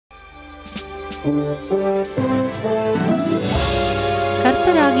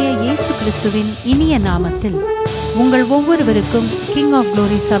கர்த்தராகிய இயேசு கிறிஸ்துவின் இனிய நாமத்தில் உங்கள் ஒவ்வொருவருக்கும் கிங் ஆஃப்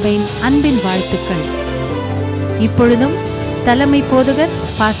குளோரி சபையின் அன்பின் வாழ்த்துக்கள். இப்பொழுதும் தலைமை போதகர்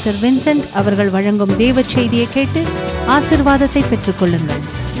பாஸ்டர் வின்சென்ட் அவர்கள் வழங்கும் தேவ செய்தியை கேட்டு ஆசீர்வாதத்தை பெற்றுக் கொள்ளுங்கள்.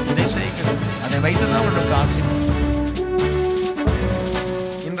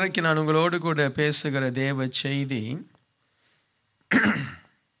 இன்றைக்கு நான் உங்களோடு கூட பேசுகிற தேவ செய்தி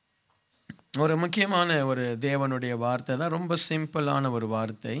ஒரு முக்கியமான ஒரு தேவனுடைய வார்த்தை தான். ரொம்ப சிம்பிளான ஒரு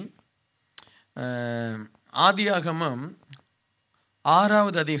வார்த்தை. ஆதியாகமம்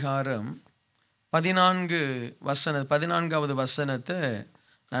 6வது அதிகாரம் 14வது வசனத்தை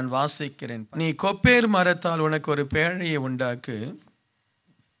நான் வாசிக்கிறேன். நீ கொப்பேர் மரத்தால் உனக்கு ஒரு பேழையை உண்டாக்கு,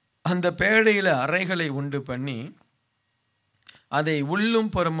 அந்த பேழையில் அறைகளை உண்டு பண்ணி அதை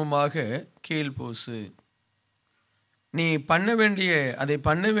உள்ளும் புறமுமாக கீழ்பூசு. நீ அதை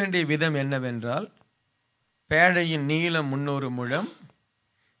பண்ண வேண்டிய விதம் என்னவென்றால், பேழையின் நீளம் 300 முழம்,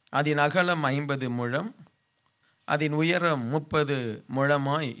 அதன் அகலம் 50 முழம், அதன் உயரம் 30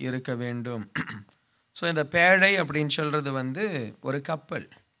 முழமாய் இருக்க வேண்டும். ஸோ இந்த பேழை அப்படின்னு சொல்கிறது ஒரு கப்பல்.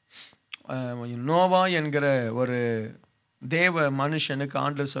 நோவா என்கிற ஒரு தேவ மனுஷனுக்கு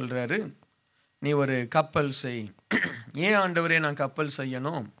ஆண்டவர் சொல்கிறாரு, நீ ஒரு கப்பல் செய். ஏன் ஆண்டவரே நான் கப்பல்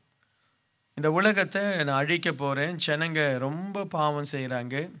செய்யணும்? இந்த உலகத்தை நான் அழிக்க போகிறேன். ஜனங்க ரொம்ப பாவம்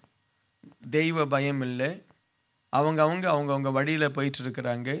செய்கிறாங்க, தெய்வ பயம் இல்லை, அவங்கவுங்க வழியில்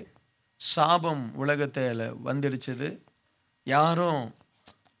போயிட்டுருக்கிறாங்க. சாபம் உலகத்தில் வந்துடுச்சுது, யாரும்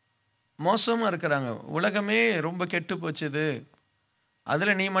மோசமாக இருக்கிறாங்க, உலகமே ரொம்ப கெட்டு போச்சுது.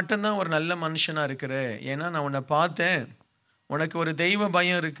 அதில் நீ மட்டும்தான் ஒரு நல்ல மனுஷனாக இருக்கிற. ஏன்னா நான் உன்னை பார்த்தேன், உனக்கு ஒரு தெய்வ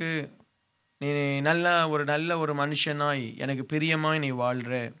பயம் இருக்குது, நீ நல்ல ஒரு மனுஷனாய் எனக்கு பிரியமாய் நீ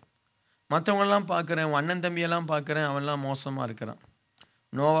வாழ்கிற. மற்றவங்களெல்லாம் பார்க்குறேன், உன் அண்ணன் தம்பியெல்லாம் பார்க்குறேன், அவன்லாம் மோசமாக இருக்கிறான்.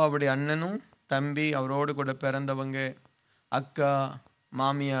 நோவாவுடைய அண்ணனும் தம்பி, அவரோடு கூட பிறந்தவங்க, அக்கா,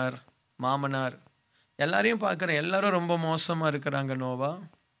 மாமியார், மாமனார், எல்லாரையும் பார்க்குறேன், எல்லாரும் ரொம்ப மோசமாக இருக்கிறாங்க. நோவா,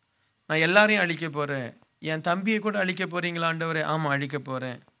 நான் எல்லாரையும் அழிக்க போகிறேன். என் தம்பியை கூட அழிக்க போகிறீங்களா ஆண்டவரே? ஆமாம், அழிக்க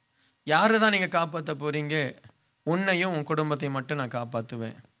போகிறேன். யாரை தான் நீங்கள் காப்பாற்ற போகிறீங்க? உன்னையும் உன் குடும்பத்தையும் மட்டும் நான்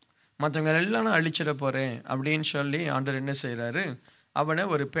காப்பாற்றுவேன், மற்றவங்க எல்லாம் நான் அழிச்சிட போகிறேன் அப்படின்னு சொல்லி ஆண்டவர் என்ன செய்கிறாரு? அவனை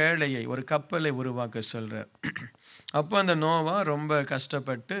ஒரு பேழையை, ஒரு கப்பலை உருவாக்க சொல்கிறார். அப்போ அந்த நோவா ரொம்ப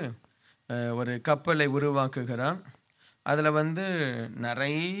கஷ்டப்பட்டு ஒரு கப்பலை உருவாக்குகிறான். அதில்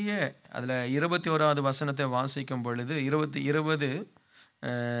நிறைய, அதில் 21வது வசனத்தை வாசிக்கும் பொழுது 19வது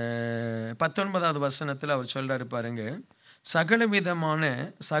வசனத்தில் அவர் சொல்கிறாரு பாருங்க, சகலவித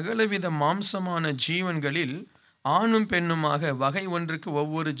மாம்சமான ஜீவன்களில் ஆணும் பெண்ணுமாக வகை ஒன்றுக்கு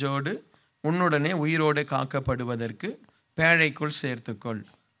ஒவ்வொரு ஜோடு உன்னுடனே உயிரோடு காக்கப்படுவதற்கு பேழைக்குள் சேர்த்துக்கொள்.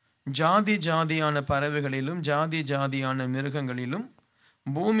 ஜாதி ஜாதியான பறவைகளிலும் ஜாதி ஜாதியான மிருகங்களிலும்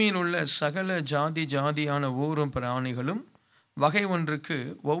பூமியில் உள்ள சகல ஜாதி ஜாதியான ஊரும் பிராணிகளும் வகை ஒன்றுக்கு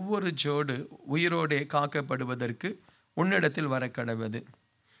ஒவ்வொரு ஜோடு உயிரோடே காக்கப்படுவதற்கு உன்னிடத்தில் வரக்கடவது.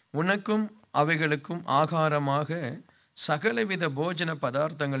 உனக்கும் அவைகளுக்கும் ஆகாரமாக சகலவித போஜன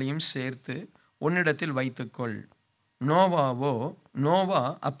பதார்த்தங்களையும் சேர்த்து உன்னிடத்தில் வைத்துக்கொள். நோவா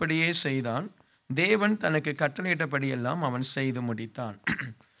அப்படியே செய்தான். தேவன் தனக்கு கட்டளையிட்டபடியெல்லாம் அவன் செய்து முடித்தான்.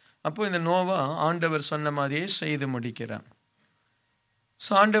 அப்போ இந்த நோவா ஆண்டவர் சொன்ன மாதிரியே செய்து முடிக்கிறான். ஸோ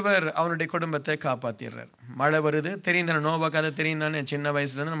ஆண்டவர் அவனுடைய குடும்பத்தை காப்பாற்றிடுறார். மழை வருது, தெரிந்த நோவா கதை தெரிந்தானே, சின்ன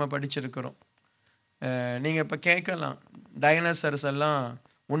வயசுலேருந்து நம்ம படிச்சிருக்கிறோம். நீங்கள் இப்போ கேட்கலாம், டைனோசர்ஸ் எல்லாம்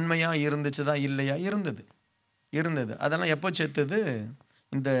உண்மையாக இருந்துச்சுதா இல்லையா? இருந்தது. அதெல்லாம் எப்போ செத்துது?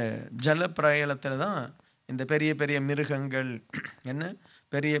 இந்த ஜலப்பிரளயத்தில் தான் இந்த பெரிய பெரிய மிருகங்கள்,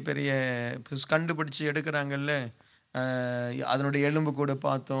 பெரிய பெரிய கண்டுபிடிச்சி எடுக்கிறாங்கல்ல, அதனுடைய எலும்புக்கூடு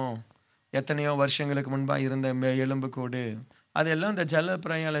பார்த்தோம், எத்தனையோ வருஷங்களுக்கு முன்பாக இருந்த எலும்புக்கூடு, அதெல்லாம் இந்த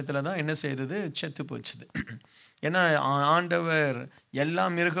ஜலப்பிரளயத்தில் தான் என்ன செய்தது? செத்து போச்சுது. ஏன்னா ஆண்டவர் எல்லா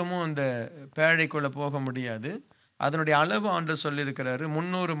மிருகமும் அந்த பேழைக்குள்ளே போக முடியாது. அதனுடைய அளவு ஆண்டவர் சொல்லியிருக்கிறாரு,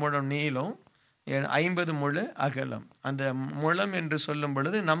 300 முழம் நீளம், 50 முழ அகலம். அந்த முழம் என்று சொல்லும்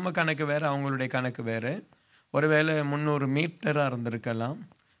பொழுது நம்ம கணக்கு வேறு, அவங்களுடைய கணக்கு வேறு. ஒருவேளை 300 மீட்டராக இருந்திருக்கலாம்.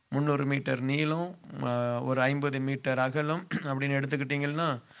 300 மீட்டர் நீளம், ஒரு 50 மீட்டர் அகலம் அப்படின்னு எடுத்துக்கிட்டிங்கன்னா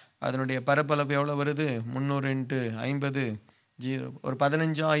அதனுடைய பரப்பளவு எவ்வளோ வருது? 300 × 50 ஒரு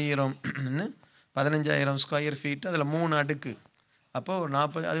 15,000 ஸ்கொயர் ஃபீட். அதில் 3 அடுக்கு. அப்போது ஒரு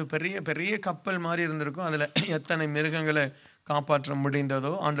 40, அது பெரிய பெரிய கப்பல் மாதிரி இருந்திருக்கும். அதில் எத்தனை மிருகங்களை காப்பாற்ற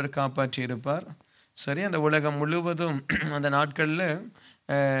முடிந்ததோ ஆண்டவர் காப்பாற்றி இருப்பார். சரி, அந்த உலகம் முழுவதும் அந்த நாட்களில்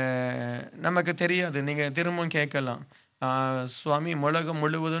நமக்கு தெரியாது. நீங்கள் திரும்பவும் கேட்கலாம், சுவாமி உலகம்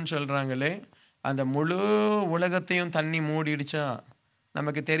முழுவதும் சொல்கிறாங்களே, அந்த முழு உலகத்தையும் தண்ணி மூடிடுச்சா?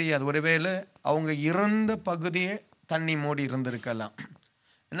 நமக்கு தெரியாது. ஒருவேளை அவங்க இருந்த பகுதியே தண்ணி மூடி இருந்திருக்கலாம்.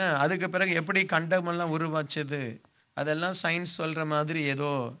 என்ன அதுக்கு பிறகு எப்படி கண்டமெல்லாம் உருவாச்சது, அதெல்லாம் சயின்ஸ் சொல்கிற மாதிரி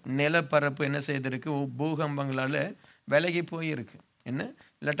ஏதோ நிலப்பரப்பு என்ன செய்திருக்கு, பூகம்பங்களால் விலகி போயிருக்கு. என்ன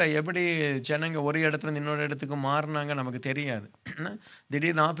இல்லாட்டா எப்படி ஜனங்க ஒரு இடத்துல இன்னொரு இடத்துக்கு மாறினாங்க நமக்கு தெரியாது.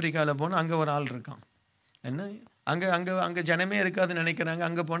 திடீர்னு ஆப்பிரிக்காவில் போனால் அங்கே ஒரு ஆள் இருக்கான். என்ன அங்கே அங்கே அங்கே ஜனமே இருக்காதுன்னு நினைக்கிறாங்க.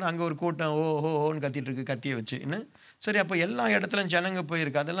 அங்கே போனால் அங்கே ஒரு கூட்டம் ஓ ஹோ ஹோன்னு கத்திட்டு இருக்கு, கத்தியை வச்சு. என்ன சரி, அப்போ எல்லா இடத்துலையும் ஜனங்க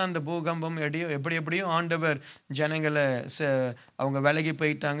போயிருக்கு. அதெல்லாம் அந்த பூகம்பம் எப்படியோ ஆண்டவர் ஜனங்களை அவங்க விலகி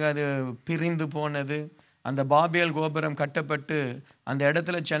போயிட்டாங்க. அது பிரிந்து போனது. அந்த பாபேல் கோபுரம் கட்டப்பட்டு அந்த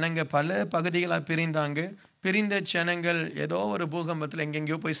இடத்துல ஜனங்க பல பகுதிகளாக பிரிந்தாங்க. பிரிந்த ஜனங்கள் ஏதோ ஒரு பூகம்பத்தில்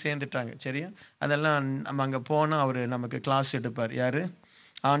எங்கெங்கேயோ போய் சேர்ந்துட்டாங்க. சரியா, அதெல்லாம் நம்ம அங்கே போனால் அவர் நமக்கு கிளாஸ் எடுப்பார். யார்?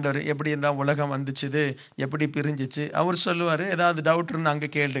 ஆண்டவர். எப்படி இருந்தால் உலகம் வந்துச்சுது, எப்படி பிரிஞ்சிச்சு அவர் சொல்லுவார். ஏதாவது டவுட் இருந்தால் அங்கே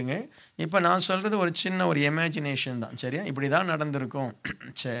கேளுங்க. இப்போ நான் சொல்கிறது ஒரு சின்ன ஒரு இமேஜினேஷன் தான். சரியா, இப்படி தான் நடந்திருக்கும்.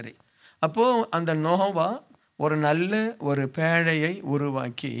 சரி, அப்போது அந்த நோவா ஒரு நல்ல ஒரு பேழையை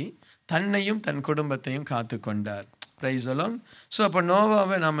உருவாக்கி தன்னையும் தன் குடும்பத்தையும் காத்து கொண்டார். Praise the Lord. ஸோ அப்போ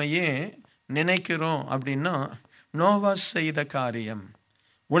நோவாவை நம்ம ஏன் நினைக்கிறோம் அப்படின்னா, நோவா செய்த காரியம்.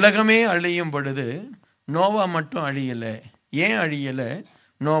 உலகமே அழியும் பொழுது நோவா மட்டும் அழியலை. ஏன் அழியலை?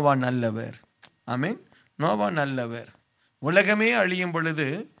 நோவா நல்லவர். ஆமீன். நோவா நல்லவர். உலகமே அழியும் பொழுது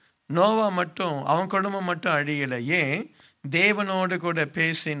நோவா மட்டும், அவன் குடும்பம் மட்டும் அழியலை. ஏன்? தேவனோடு கூட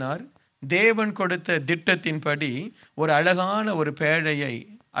பேசினார். தேவன் கொடுத்த திட்டத்தின்படி ஒரு அழகான ஒரு பேழையை,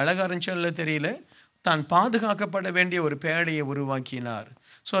 அழகாரன்னு சொல்ல தெரியல, தான் பாதுகாக்கப்பட வேண்டிய ஒரு பேழையை உருவாக்கினார்.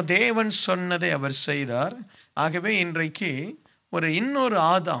 ஸோ தேவன் சொன்னதை அவர் செய்தார். ஆகவே இன்றைக்கு ஒரு இன்னொரு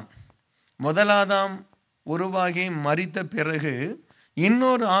ஆதாம், முதலாதாம் உருவாகி மரித்த பிறகு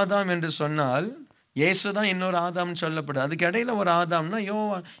இன்னொரு ஆதாம் என்று சொன்னால் இயேசு தான் இன்னொரு ஆதாம் சொல்லப்படுது. அதுக்கு இடையில ஒரு ஆதாம்னா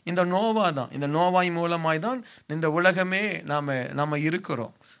இந்த நோவா தான். இந்த நோவாய் மூலமாய் தான் இந்த உலகமே நாம்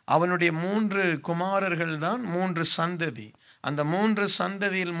இருக்கிறோம். அவனுடைய 3 குமாரர்கள் தான் 3 சந்ததி. அந்த 3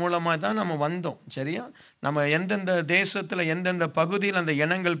 சந்ததியில் மூலமாக தான் நம்ம வந்தோம். சரியா, நம்ம எந்தெந்த தேசத்தில் எந்தெந்த பகுதியில் அந்த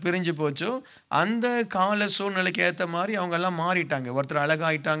இனங்கள் பிரிஞ்சு போச்சோ அந்த கால சூழ்நிலைக்கு ஏற்ற மாதிரி அவங்கெல்லாம் மாறிட்டாங்க. ஒருத்தர்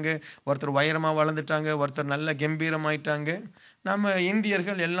அழகாயிட்டாங்க, ஒருத்தர் உயரமாக வளர்ந்துட்டாங்க, ஒருத்தர் நல்ல கம்பீரமாயிட்டாங்க. நம்ம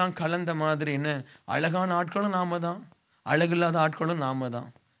இந்தியர்கள் எல்லாம் கலந்த மாதிரி. என்ன, அழகான ஆட்களும் நாம தான், அழகில்லாத ஆட்களும் நாம தான்.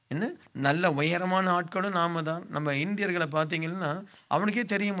 என்ன, நல்ல உயரமான ஆட்களும் நாம தான். நம்ம இந்தியர்களை பார்த்தீங்கன்னா அவனுக்கே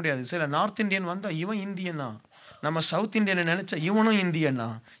தெரிய முடியாது. சில நார்த் இந்தியன் வந்தால் இவன் இந்தியனா, நம்ம சவுத் இந்தியனை நினச்சா இவனும் இந்தியனா.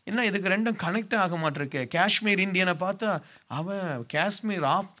 என்ன, இதுக்கு ரெண்டும் கனெக்டே ஆக மாட்டிருக்கே. காஷ்மீர் இந்தியனை பார்த்தா அவன் காஷ்மீர்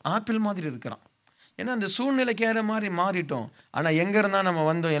ஆப்பிள் மாதிரி இருக்கிறான். ஏன்னா அந்த சூழ்நிலைக்கு ஏற மாதிரி மாறிட்டோம். ஆனால் எங்கே இருந்தால் நம்ம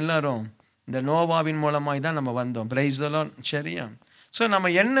வந்தோம்? எல்லாரும் இந்த நோவாவின் மூலமாய் தான் நம்ம வந்தோம். Praise the Lord. சரியா, ஸோ நம்ம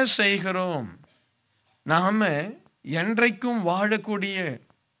என்ன செய்கிறோம்? நாம் என்றைக்கும் வாழக்கூடிய,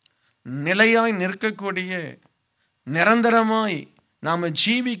 நிலையாய் நிற்கக்கூடிய, நிரந்தரமாய் நாம்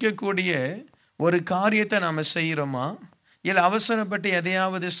ஜீவிக்கக்கூடிய ஒரு காரியத்தை நாம் செய்கிறோமா, இல்லை அவசரப்பட்டு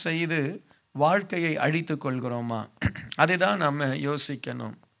எதையாவது செய்து வாழ்க்கையை அழித்து கொள்கிறோமா? அதை தான் நாம்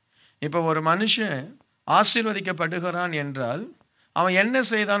யோசிக்கணும். இப்போ ஒரு மனுஷன் ஆசீர்வதிக்கப்படுகிறான் என்றால் அவன் என்ன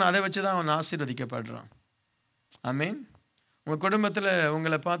செய்தான் அதை வச்சு தான் அவன் ஆசீர்வதிக்கப்படுறான். ஆமீன். உங்கள் குடும்பத்தில்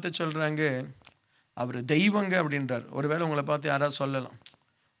உங்களை பார்த்து சொல்கிறாங்க அவர் தெய்வங்க அப்படின்றார். ஒருவேளை உங்களை பார்த்து யாராவது சொல்லலாம்,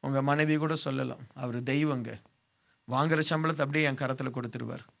 உங்கள் மனைவி கூட சொல்லலாம், அவர் தெய்வங்க, வாங்குகிற சம்பளத்தை அப்படியே என் கரத்தில்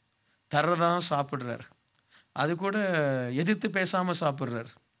கொடுத்துருவார், தர்றதான் சாப்பிட்றார், அது கூட எதிர்த்து பேசாமல்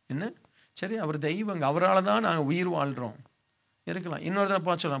சாப்பிட்றார். என்ன, சரி, அவர் தெய்வங்க, அவரால் தான் நாங்கள் உயிர் வாழ்கிறோம் இருக்கலாம். இன்னொருத்தரை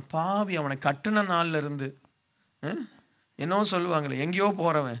பார்த்து சொல்லலாம், பாவி அவனை கட்டின நாளில் இருந்து என்னவோ சொல்லுவாங்களே, எங்கேயோ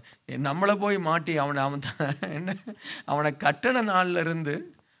போகிறவன் நம்மளை போய் மாட்டி அவன் என்ன, அவனை கட்டின நாளில் இருந்து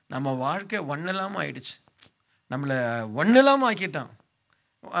நம்ம வாழ்க்கை ஒன்றில்லாமல் ஆயிடுச்சு, நம்மளை ஒன்றில்லாமல் ஆக்கிட்டான்.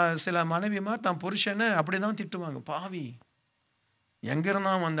 சில மனைவிமார் தான் புருஷனை அப்படி தான் திட்டுவாங்க, பாவி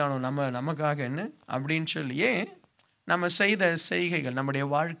எங்கிருந்தான் வந்தானோ நமக்காக என்ன அப்படின்னு சொல்லி. ஏன்? நம்ம செய்த செய்கைகள், நம்முடைய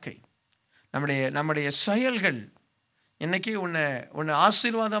வாழ்க்கை, நம்முடைய செயல்கள் இன்னைக்கு உன்னை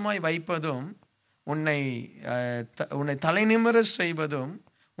ஆசீர்வாதமாய் வைப்பதும், உன்னை தலை நிமிர செய்வதும்,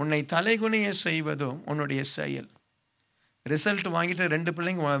 உன்னை தலைகுனிய செய்வதும் உன்னுடைய செயல். ரிசல்ட் வாங்கிட்டு 2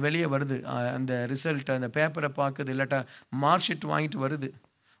 பிள்ளைங்க வெளியே வருது, அந்த ரிசல்ட் அந்த பேப்பரை பார்க்குது, இல்லாட்டா மார்க் ஷீட் வாங்கிட்டு வருது,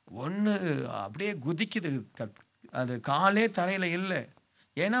 ஒன்று அப்படியே குதிக்குது, அது காலே தரையில் இல்லை.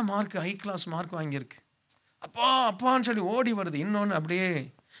 ஏன்னா ஹை கிளாஸ் மார்க் வாங்கியிருக்கு, அப்பா அப்பான்னு சொல்லி ஓடி வருது. இன்னொன்று அப்படியே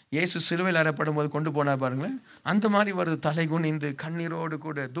இயேசு சிலுவையில் அறையப்படும் போது கொண்டு போனா பாருங்களேன், அந்த மாதிரி வருது, தலை குனிந்து கண்ணீரோடு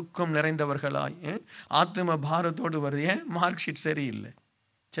கூட துக்கம் நிறைந்தவர்களாய் ஆத்ம பாரத்தோடு வருது. ஏன்? மார்க் ஷீட் சரியில்லை.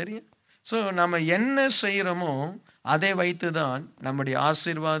 சரியா? ஸோ நம்ம என்ன செய்கிறோமோ அதை வைத்து தான் நம்முடைய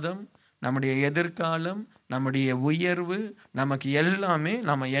ஆசீர்வாதம், நம்முடைய எதிர்காலம், நம்முடைய உயர்வு, நமக்கு எல்லாமே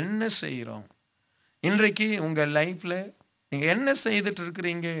நம்ம என்ன செய்கிறோம். இன்றைக்கு உங்கள் லைஃப்பில் நீங்கள் என்ன செய்துட்டு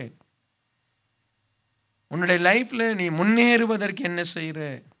இருக்கிறீங்க? உன்னுடைய லைஃப்ல நீ முன்னேறுவதற்கு என்ன செய்கிற,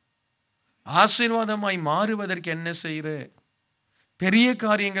 ஆசீர்வாதமாய் மாறுவதற்கு என்ன செய்கிற, பெரிய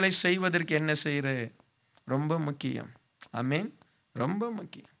காரியங்களை செய்வதற்கு என்ன செய்கிற, ரொம்ப முக்கியம். ஆமென். ரொம்ப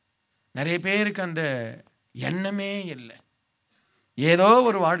முக்கியம். நிறைய பேருக்கு அந்த எண்ணமே இல்லை. ஏதோ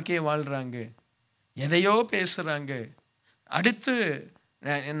ஒரு வாழ்க்கையை வாழ்கிறாங்க, எதையோ பேசுகிறாங்க. அடுத்து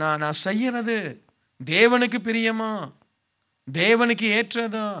நான் செய்யறது தேவனுக்கு பிரியமா, தேவனுக்கு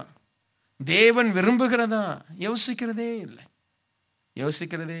ஏற்றதா, தேவன் விரும்புகிறதா யோசிக்கிறதே இல்லை,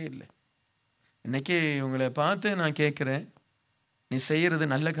 யோசிக்கிறதே இல்லை. இன்னைக்கு உங்களை பார்த்து நான் கேட்குறேன், நீ செய்கிறது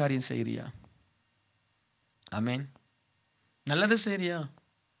நல்ல காரியம் செய்கிறியா? ஆமென். நல்லது செய்கிறியா?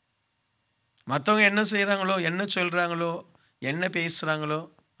 மற்றவங்க என்ன செய்கிறாங்களோ, என்ன சொல்கிறாங்களோ, என்ன பேசுகிறாங்களோ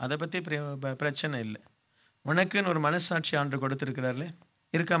அதை பற்றி பிரச்சனை இல்லை. உனக்குன்னு ஒரு மனசாட்சி ஆண்டு கொடுத்துருக்கிறார்ல.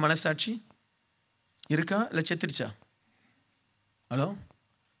 இருக்கா மனசாட்சி? இருக்கா இல்லை செத்துருச்சா? ஹலோ,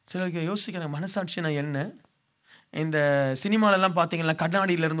 சிலருக்கு யோசிக்கிறேன், மனசாட்சினா என்ன? இந்த சினிமாலெல்லாம் பார்த்தீங்கன்னா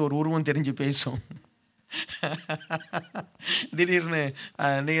கண்ணாடியிலேருந்து ஒரு உருவம் தெரிஞ்சு பேசும். திடீர்னு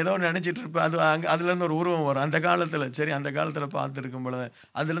நீ ஏதோ நினச்சிட்டு இருப்ப, அது அதுலேருந்து ஒரு உருவம் வரும். அந்த காலத்தில், சரி, அந்த காலத்தில் பார்த்துருக்கும் பொழுது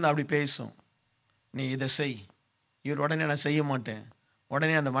அதுலேருந்து அப்படி பேசும். நீ இதை செய். இவர் உடனே நான் செய்ய மாட்டேன்.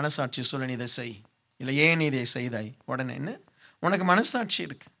 உடனே அந்த மனசாட்சி சொல்ல, நீ இதை செய். இல்லை, ஏன் நீ இதை செய்தாய்? உடனே என்ன? உனக்கு மனசாட்சி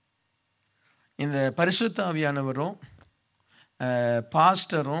இருக்கு. இந்த பரிசுத்த ஆவியானவரும்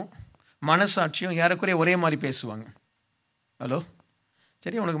பாஸ்டரும் மனசாட்சியும் ஏறக்குறைய ஒரே மாதிரி பேசுவாங்க. ஹலோ,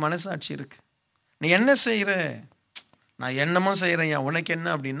 சரி, உனக்கு மனசாட்சி இருக்கு. நீ என்ன செய்கிற? நான் என்னமோ செய்கிறேன், உனக்கு என்ன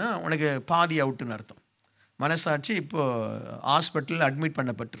அப்படின்னா உனக்கு பாதி அவுட்டுன்னு அர்த்தம். மனசாட்சி இப்போது ஹாஸ்பிட்டலில் அட்மிட்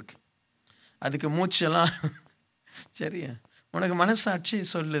பண்ணப்பட்டிருக்கு, அதுக்கு மூச்செல்லாம் சரியா. உனக்கு மனசாட்சி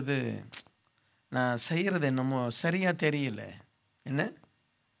சொல்லுது, நான் செய்கிறது என்னமோ சரியாக தெரியல. என்ன?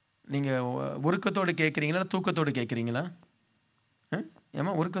 நீங்கள் உருக்கத்தோடு கேட்குறீங்களா, தூக்கத்தோடு கேட்குறீங்களா?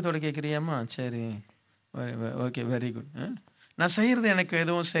 ஏம்மா உருக்கத்தோடு கேட்குறியாம்மா? சரி, ஓகே, வெரி குட். நான் செய்கிறது எனக்கு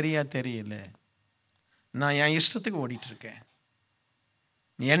எதுவும் சரியாக தெரியல, நான் என் இஷ்டத்துக்கு ஓடிட்டுருக்கேன்.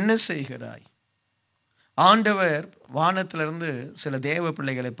 நீ என்ன செய்கிறாய்? ஆண்டவர் வானத்திலிருந்து சில தேவ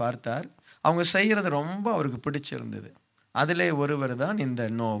பிள்ளைகளை பார்த்தார். அவங்க செய்கிறது ரொம்ப அவருக்கு பிடிச்சிருந்தது. அதிலே ஒருவர் தான் இந்த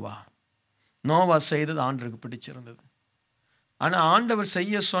நோவா. நோவா செய்தது ஆண்டவருக்கு பிடிச்சிருந்தது. ஆனால் ஆண்டவர்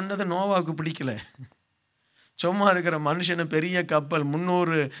செய்ய சொன்னது நோவாவுக்கு பிடிக்கல. சும்மா இருக்கிற மனுஷனை பெரிய கப்பல்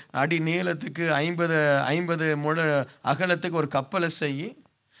 300 அடி நீளத்துக்கு 50 முழ அகலத்துக்கு ஒரு கப்பலை செய்,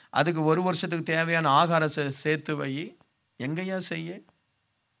 அதுக்கு 1 வருஷத்துக்கு தேவையான ஆகாரம் சேர்த்து வை. எங்கேயா செய்ய?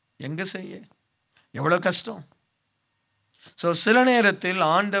 எங்கே செய்ய? எவ்வளோ கஷ்டம். ஸோ சில நேரத்தில்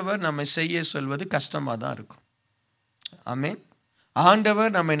ஆண்டவர் நம்மை செய்ய சொல்வது கஷ்டமாக தான் இருக்கும். ஆமென்.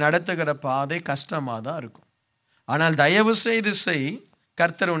 ஆண்டவர் நம்மை நடத்துகிற பாதை கஷ்டமாக தான் இருக்கும். ஆனால் தயவு செய்து செய்,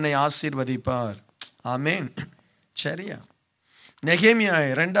 கர்த்தர் உன்னை ஆசீர்வதிப்பார். ஆமென். சரியா? நெகேமியா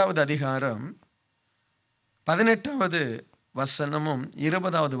 2வது அதிகாரம் 18வது வசனமும்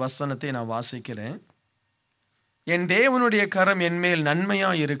 20வது வசனத்தை நான் வாசிக்கிறேன். என் தேவனுடைய கரம் என்மேல்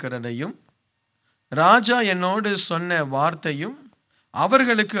நன்மையாக இருக்கிறதையும் ராஜா என்னோடு சொன்ன வார்த்தையும்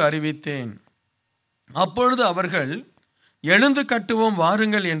அவர்களுக்கு அறிவித்தேன். அப்பொழுது அவர்கள் எழுந்து கட்டுவோம்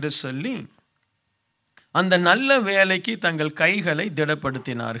வாருங்கள் என்று சொல்லி அந்த நல்ல வேலைக்கு தங்கள் கைகளை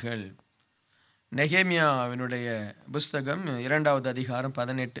திடப்படுத்தினார்கள். நெகேமியாவினுடைய புஸ்தகம் 2வது அதிகாரம்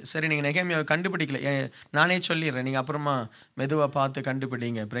 18. சரி, நீங்கள் நெகேமியாவை கண்டுபிடிக்கல, நானே சொல்லிடுறேன், நீங்கள் அப்புறமா மெதுவாக பார்த்து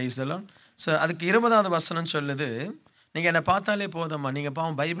கண்டுபிடிங்க. Praise the Lord. ஸோ அதுக்கு 20வது வசனம் சொல்லுது, நீங்கள் என்னை பார்த்தாலே போதும்மா, நீங்கள்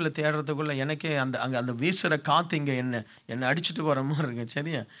பாவம் பைபிளை தேடுறதுக்குள்ளே எனக்கே அந்த வீசுகிற காற்று இங்கே என்னை அடிச்சுட்டு போகிற மாதிரி இருக்கு.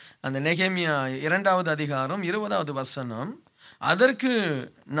 சரியா? அந்த நெகேமியா 2வது அதிகாரம் 20வது வசனம், அதற்கு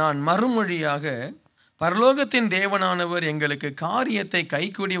நான் மறுமொழியாக, பரலோகத்தின் தேவனானவர் எங்களுக்கு காரியத்தை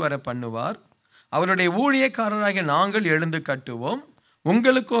கைக்கூடி வர பண்ணுவார், அவருடைய ஊழியக்காரராக நாங்கள் எழுந்து கட்டுவோம்,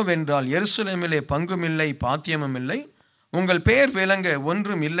 உங்களுக்கோ வென்றால் எருசலேமிலே பங்கும் இல்லை பாத்தியமும் இல்லை, உங்கள் பேர் விளங்க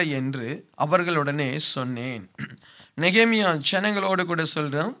ஒன்றும் இல்லை என்று அவர்களுடனே சொன்னேன். நெகேமியா ஜனங்களோடு கூட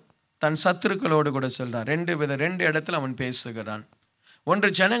சொல்கிறான், தன் சத்துருக்களோடு கூட சொல்கிறான். 2 இடத்துல அவன் பேசுகிறான். ஒன்று,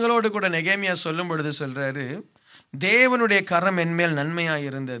 ஜனங்களோடு கூட நெகேமியா சொல்லும் பொழுது சொல்கிறாரு, தேவனுடைய கரம் என்மேல் நன்மையாக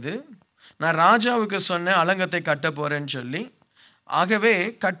இருந்தது, நான் ராஜாவுக்கு சொன்ன அலங்கத்தை கட்ட போகிறேன்னு சொல்லி, ஆகவே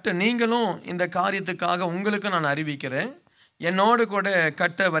நீங்களும் இந்த காரியத்துக்காக உங்களுக்கு நான் அறிவிக்கிறேன், என்னோடு கூட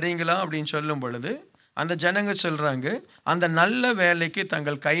கட்ட வரீங்களா அப்படின்னு சொல்லும் பொழுது அந்த ஜனங்க சொல்கிறாங்க, அந்த நல்ல வேலைக்கு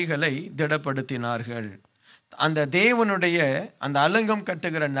தங்கள் கைகளை திடப்படுத்தினார்கள். அந்த தேவனுடைய அந்த அலங்கம்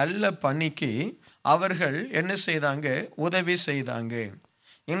கட்டுகிற நல்ல பணிக்கு அவர்கள் என்ன செய்தாங்க? உதவி செய்தாங்க.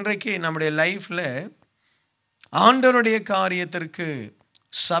 இன்றைக்கு நம்முடைய லைஃப்பில் ஆண்டவருடைய காரியத்திற்கு,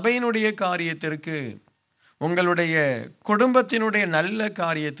 சபையினுடைய காரியத்திற்கு, உங்களுடைய குடும்பத்தினுடைய நல்ல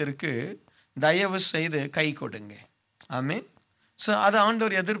காரியத்திற்கு தயவு செய்து கை கொடுங்க. ஆமென். ஸோ அதை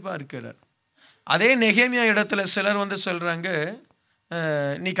ஆண்டவர் எதிர்பார்க்கிறார். அதே நெகேமியா இடத்துல சிலர் வந்து சொல்கிறாங்க,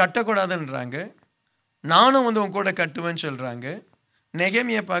 நீ கட்டக்கூடாதுன்றாங்க. நானும் வந்து உன் கூட கட்டுவேன்னு சொல்கிறாங்க.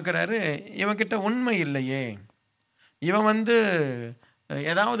 நெகேமியா பார்க்குறாரு, இவன்கிட்ட உண்மை இல்லையே, இவன் வந்து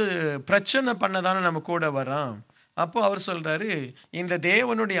ஏதாவது பிரச்சனை பண்ணதானே நம்ம கூட வரான். அப்போ அவர் சொல்கிறாரு, இந்த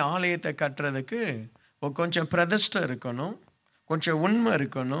தேவனுடைய ஆலயத்தை கட்டுறதுக்கு கொஞ்சம் பிரதிஷ்டை இருக்கணும், கொஞ்சம் உண்மை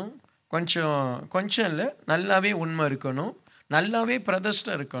இருக்கணும், கொஞ்சம் இல்லை, நல்லாவே உண்மை இருக்கணும், நல்லாவே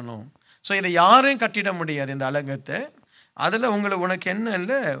பிரதிஷ்டை இருக்கணும். ஸோ இதை யாரும் கட்டிட முடியாது இந்த அலங்கத்தை. அதில் உனக்கு என்ன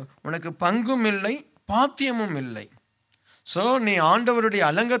இல்லை, உனக்கு பங்கும் இல்லை, பாத்தியமும் இல்லை. ஸோ நீ ஆண்டவருடைய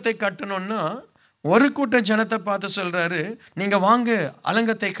அலங்கத்தை கட்டணும்னா ஒரு கூட்டம் ஜனத்தை பார்த்து சொல்கிறாரு, நீங்கள் வாங்க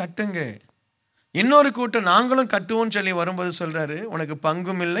அலங்கத்தை கட்டுங்க. இன்னொரு கூட்டம் நாங்களும் கட்டுவோம்னு சொல்லி வரும்போது சொல்கிறாரு, உனக்கு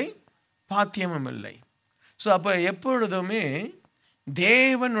பங்கும் இல்லை, பாத்தியமும் இல்லை. ஸோ அப்போ எப்பொழுதுமே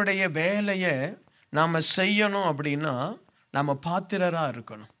தேவனுடைய வேலையை நாம் செய்யணும் அப்படின்னா நம்ம பாத்திரராக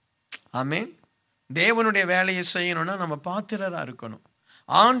இருக்கணும். ஆமென். தேவனுடைய வேலையை செய்யணும்னா நம்ம பாத்திரராக இருக்கணும்.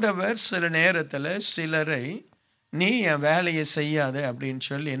 ஆண்டவர் சில நேரத்தில் சிலரை நீ என் வேலையை செய்யாத அப்படின்னு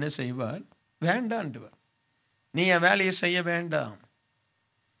சொல்லி என்ன செய்வார், வேண்டாண்டுவர். நீ என் வேலையை செய்ய வேண்டாம்,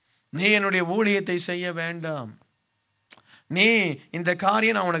 நீ என்னுடைய ஊழியத்தை செய்ய வேண்டாம், நீ இந்த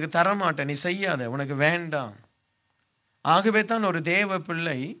காரியம் நான் உனக்கு தரமாட்டேன், நீ செய்யாத, உனக்கு வேண்டாம். ஆகவே தான் ஒரு தேவ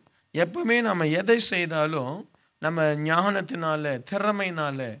பிள்ளை எப்பவுமே நம்ம எதை செய்தாலும் நம்ம ஞானத்தினால,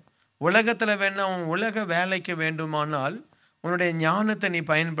 திறமையினால, உலகத்தில் வேணா உன் உலக வேலைக்கு வேண்டுமானால் உன்னுடைய ஞானத்தை நீ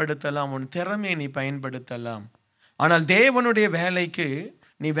பயன்படுத்தலாம், உன் திறமையை நீ பயன்படுத்தலாம். ஆனால் தேவனுடைய வேலைக்கு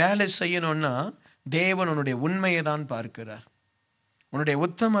நீ வேலை செய்யணும்னா தேவன் உன்னுடைய உண்மையை தான் பார்க்கிறார், உன்னுடைய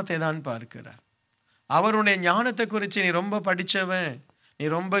உத்தமத்தை தான் பார்க்கிறார். அவருடைய ஞானத்தை குறித்து நீ ரொம்ப படித்தவன், நீ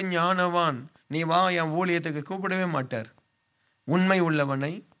ரொம்ப ஞானவான், நீ வா என் ஊழியத்துக்கு கூப்பிடவே மாட்டார். உண்மை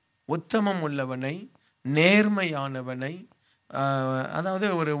உள்ளவனை, உத்தமம் உள்ளவனை, நேர்மையானவனை, அதாவது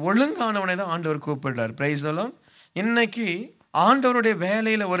ஒரு ஒழுங்கானவனை தான் ஆண்டவர் கூப்பிடுறார். Praise the Lord. இன்னைக்கு ஆண்டவருடைய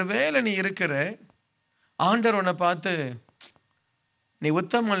வேலையில் ஒரு வேலை நீ இருக்கிற, ஆண்டவர் உன்னை பார்த்து நீ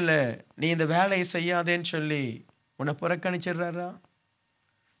உத்தமம் இல்லை, நீ இந்த வேலையை செய்யாதேன்னு சொல்லி உன்னை புறக்கணிச்சிடுறாரா?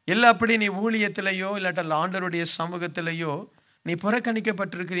 இல்லை அப்படி நீ ஊழியத்திலையோ இல்லாட்டால் ஆண்டவருடைய சமூகத்திலையோ நீ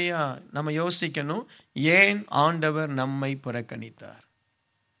புறக்கணிக்கப்பட்டிருக்கிறியா? நம்ம யோசிக்கணும், ஏன் ஆண்டவர் நம்மை புறக்கணித்தார்?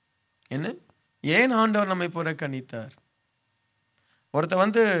 என்ன, ஏன் ஆண்டவர் நம்மை புறக்கணித்தார்? ஒருத்தர்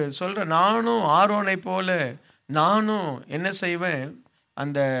வந்து சொல்கிற, நானும் ஆரோனை போல நானும் என்ன செய்வேன்,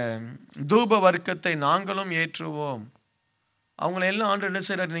 அந்த தூப வர்க்கத்தை நாங்களும் ஏற்றுவோம். அவங்கள எல்லாம் ஆண்டவர் என்ன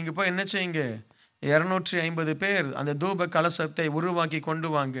செய்கிறார், நீங்கள் போய் என்ன செய்யுங்க, 250 பேர் அந்த தூப கலசத்தை உருவாக்கி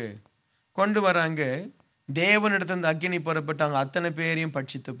கொண்டு வராங்க. தேவனிடத்துல இந்த அக்கினி புறப்பட்டாங்க, அத்தனை பேரையும்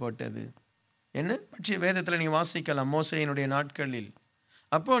பட்சித்து போட்டது. என்ன பட்சி வேதத்தில் நீங்கள் வாசிக்கலாம், மோசேயினுடைய நாட்களில்.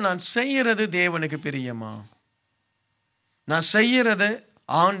 அப்போ நான் செய்கிறது தேவனுக்கு பிரியமா? நான் செய்கிறத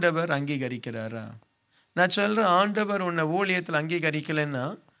ஆண்டவர் அங்கீகரிக்கிறாரா? நான் சொல்கிறேன், ஆண்டவர் உன்னை ஊழியத்தில் அங்கீகரிக்கலைன்னா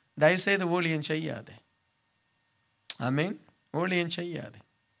தயவுசெய்து ஊழியம் செய்யாதே. ஆமீன். ஊழியம் செய்யாதே.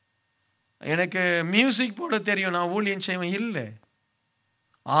 எனக்கு மியூசிக் போட தெரியும், நான் ஊழியம் செய்வேன் இல்லை.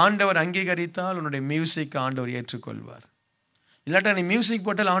 ஆண்டவர் அங்கீகரித்தால் உன்னுடைய மியூசிக் ஆண்டவர் ஏற்றுக்கொள்வார். இல்லாட்டா நீ மியூசிக்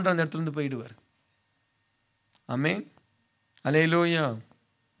போட்டால் ஆண்டவர் அந்த இடத்துலேருந்து போயிடுவார். ஆமீன். அல்லேலூயா.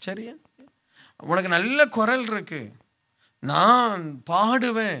 சரியா? உனக்கு நல்ல குரல் இருக்கு, நான்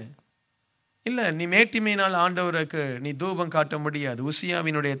பாடுவேன், இல்லை நீ மேட்டிமையினால் ஆண்டவருக்கு நீ தூபம் காட்ட முடியாது.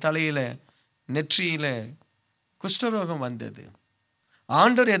 உசியாவினுடைய தலையில் நெற்றியில் குஷ்டரோகம் வந்தது.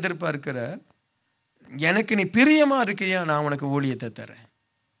 ஆண்டவர் எதிர்பார்க்கிறார், எனக்கு நீ பிரியமா இருக்கியா, நான் உனக்கு ஊழியத்தை தரேன்.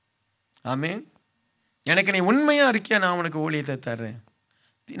 ஆமீன். எனக்கு நீ உண்மையா இருக்கியா, நான் உனக்கு ஊழியத்தை தரேன்.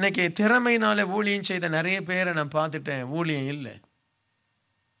 இன்னைக்கு திறமையினால ஊழியம் செய்த நிறைய பேரை நான் பார்த்துட்டேன், ஊழியம் இல்லை,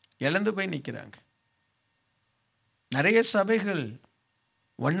 இழந்து போய் நிற்கிறாங்க. நிறைய சபைகள்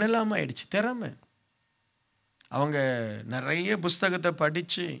ஒன்னெல்லாம் ஆயிடுச்சு. திறமை, அவங்க நிறைய புஸ்தகத்தை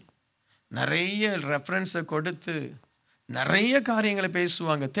படித்து நிறைய ரெஃபரன்ஸை கொடுத்து நிறைய காரியங்களை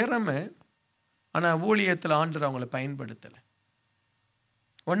பேசுவாங்க, திறமை. ஆனால் ஊழியத்தில் ஆண்டவர் அவங்கள பயன்படுத்தலை.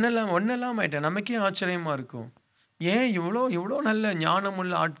 ஒன்னெல்லாம் ஆயிட்டேன். நமக்கே ஆச்சரியமாக இருக்கும், ஏன் இவ்வளோ நல்ல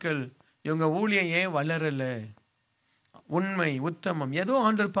ஞானமுள்ள ஆட்கள் இவங்க ஊழியம் ஏன் வளரலை? உண்மை, உத்தமம் ஏதோ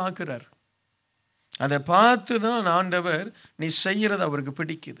ஆண்டவர் பார்க்குறார். அதை பார்த்து தான் ஆண்டவர் நீ செய்கிறது அவருக்கு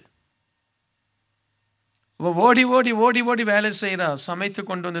பிடிக்குது. ஓடி ஓடி ஓடி ஓடி வேலை செய்கிறா, சமைத்து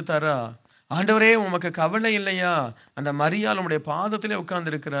கொண்டு வந்து தரா. ஆண்டவரே உமக்கு கவலை இல்லையா? அந்த மரியாள் உம்முடைய பாதத்திலே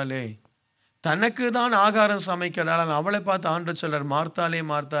உட்கார்ந்து இருக்கிறாளே, தனக்கு தான் ஆகாரம் சமைக்கிறாள், அவளை பார்த்து ஆண்டவர் சொல்றார், மார்த்தாலே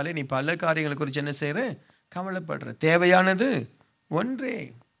மார்த்தாலே, நீ பல காரியங்களை குறித்து என்ன செய்கிற, கவலைப்படுற, தேவையானது ஒன்றே.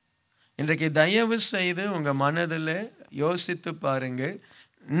 இன்றைக்கு தயவு செய்து உங்கள் மனதில் யோசித்து பாருங்க,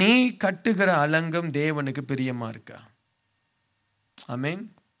 நீ கட்டுகிற அலங்கம் தேவனுக்கு பிரியமா இருக்கா? ஆமீன்.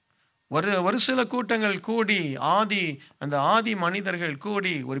 ஒரு சில கூட்டங்கள் கூடி அந்த ஆதி மனிதர்கள்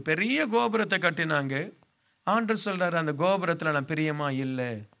கூடி ஒரு பெரிய கோபுரத்தை கட்டினாங்க. ஆண்டவர் சொல்றாரு, அந்த கோபுரத்தில் நான் பிரியமா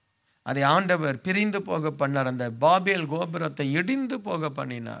இல்லை. அதை ஆண்டவர் பிரிந்து போக பண்ணார். அந்த பாபேல் கோபுரத்தை இடிந்து போக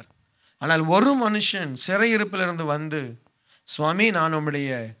பண்ணினார். ஆனால் ஒரு மனுஷன் சிறையிருப்பிலிருந்து வந்து, சுவாமி நான் உம்முடைய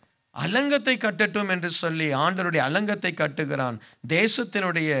அலங்கத்தை கட்டட்டும் என்று சொல்லி ஆண்டவருடைய அலங்கத்தை கட்டுகிறான்.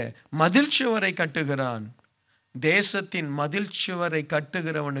 தேசத்தினுடைய மதில் சுவரை கட்டுகிறான். தேசத்தின் மதில் சுவரை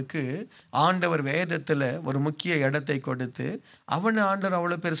கட்டுகிறவனுக்கு ஆண்டவர் வேதத்தில் ஒரு முக்கிய இடத்தை கொடுத்து அவனை ஆண்டவர்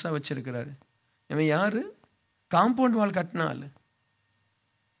அவ்வளோ பெருசாக வச்சிருக்கிறாரு. இவன் யாரு? Compound wall கட்டினாள்.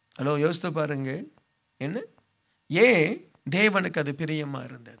 ஹலோ, யோசித்து பாருங்க. என்ன ஏன் தேவனுக்கு அது பிரியமா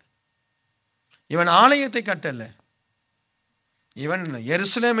இருந்தது? இவன் ஆலயத்தை கட்டல, இவன்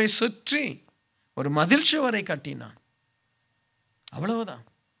எருசலேமை சுற்றி ஒரு மதில் சுவரை கட்டினான். அவ்வளவுதான்.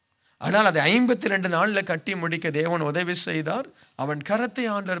 ஆனால் அதை 52 நாளில் கட்டி முடிக்க தேவன் உதவி செய்தார். அவன் கரத்தை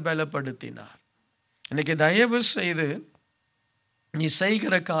ஆண்டவர் பலப்படுத்தினார். இன்னைக்கு தயவு செய்து நீ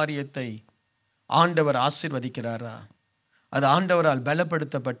செய்கிற காரியத்தை ஆண்டவர் ஆசீர்வதிக்கிறாரா? அது ஆண்டவரால்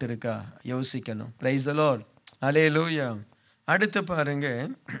பலப்படுத்தப்பட்டிருக்கா? யோசிக்கணும். Praise the Lord. ஹல்லேலூயா. அடுத்து பாருங்க,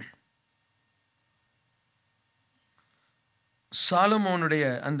 சாலமோனுடைய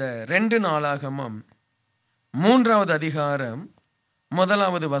அந்த 2 நாளாகமம் 3வது அதிகாரம்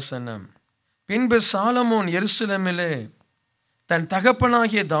 1வது வசனம். பின்பு சாலமோன் எருசலேமிலே தன்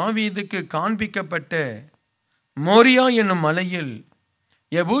தகப்பனாகிய தாவீதுக்கு காண்பிக்கப்பட்ட மோரியா என்னும் மலையில்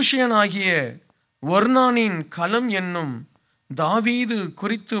எபூசியனாகிய ஒர்னானின் களம் என்னும் தாவீது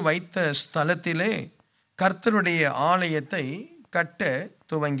குறித்து வைத்த ஸ்தலத்திலே கர்த்தருடைய ஆலயத்தை கட்ட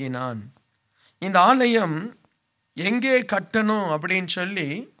துவங்கினான். இந்த ஆலயம் எங்கே கட்டணும் அப்படின்னு சொல்லி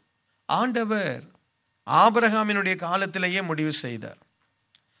ஆண்டவர் ஆபிரகாமினுடைய காலத்திலேயே முடிவு செய்தார்.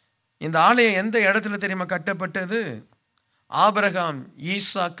 இந்த ஆலயம் எந்த இடத்துல தெரியுமா கட்டப்பட்டது? ஆபிரகாம்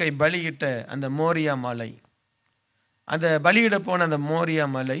ஈசாக்கை பலியிட்ட அந்த மோரியா மலை, அந்த பலியிட போன அந்த மோரியா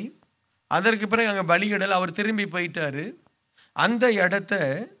மலை. அதற்கு பிறகு அங்கே பலியிடல், அவர் திரும்பி போயிட்டாரு. அந்த இடத்த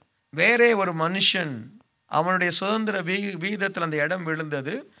வேறே ஒரு மனுஷன் அவனுடைய சுதந்திர வீதத்தில் அந்த இடம்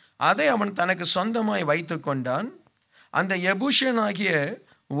விழுந்தது. அதை அவன் தனக்கு சொந்தமாய் வைத்து கொண்டான். அந்த எபூசியன் ஆகிய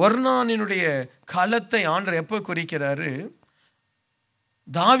ஒர்னானினுடைய களத்தை ஆண்டவர் எப்போ குறிக்கிறாரு?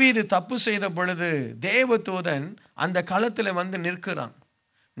 தாவீது தப்பு செய்த பொழுது தேவதூதன் அந்த களத்தில் வந்து நிற்கிறான்.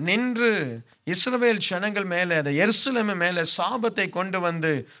 நின்று இஸ்ரவேல் ஜனங்கள் மேலே, அந்த எருசலேம் மேலே சாபத்தை கொண்டு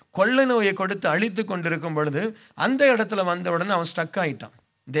வந்து கொள்ளை நோயை கொடுத்து அழித்து கொண்டிருக்கும் பொழுது அந்த இடத்துல வந்தவுடனே அவன் ஸ்டக் ஆயிட்டான்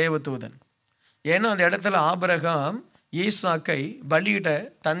தேவதூதன். ஏன்னா அந்த இடத்துல ஆபிரகாம் ஈசாக்கை பலியிட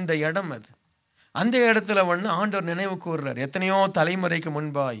தந்த இடம் அது. அந்த இடத்துல ஆண்டவர் நினைவு கூறுறார், எத்தனையோ தலைமுறைக்கு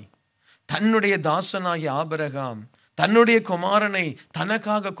முன்பாய் தன்னுடைய தாசனாகிய ஆபிரகாம் தன்னுடைய குமாரனை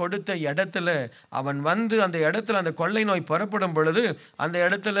தனக்காக கொடுத்த இடத்துல அவன் வந்து அந்த இடத்துல அந்த கொள்ளை நோய் புறப்படும் பொழுது அந்த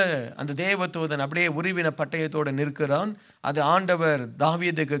இடத்துல அந்த தேவதூதன் அப்படியே உருவின பட்டயத்தோடு நிற்கிறான். அது ஆண்டவர்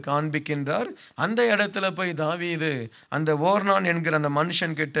தாவீதுக்கு காண்பிக்கின்றார். அந்த இடத்துல போய் தாவீது அந்த ஓர்னான் என்கிற அந்த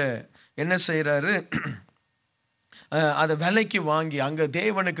மனுஷன் கிட்ட என்ன செய்யறாரு? அதை விலைக்கு வாங்கி அங்க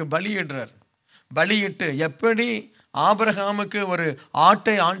தேவனுக்கு பலியிடுறார். பலியிட்டு எப்படி ஆபிரகாமுக்கு ஒரு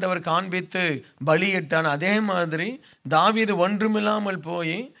ஆட்டை ஆண்டவர் காண்பித்து பலியிட்டான், அதே மாதிரி தாவீது ஒன்றுமில்லாமல்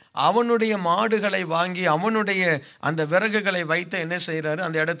போய் அவனுடைய மாடுகளை வாங்கி அவனுடைய அந்த விறகுகளை வைத்து என்ன செய்கிறாரு?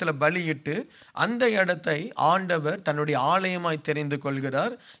 அந்த இடத்துல பலியிட்டு அந்த இடத்தை ஆண்டவர் தன்னுடைய ஆலயமாய் தெரிந்து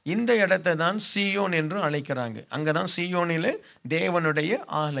கொள்கிறார். இந்த இடத்தை தான் சீயோன் என்று அழைக்கிறாங்க. அங்கதான் சீயோனிலே தேவனுடைய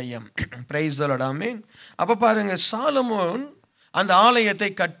ஆலயம். Praise the Lord. ஆமென். அப்ப பாருங்க, சாலமோன் அந்த ஆலயத்தை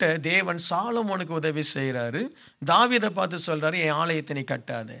கட்ட தேவன் சாலமோனுக்கு உதவி செய்கிறாரு. தாவீதை பார்த்து சொல்றாரு, என் ஆலயத்தை நீ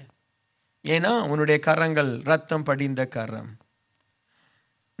கட்டாத, ஏன்னா உன்னுடைய கரங்கள் ரத்தம் படிந்த கரம்.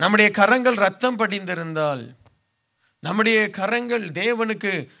 நம்முடைய கரங்கள் ரத்தம் படிந்திருந்தால், நம்முடைய கரங்கள்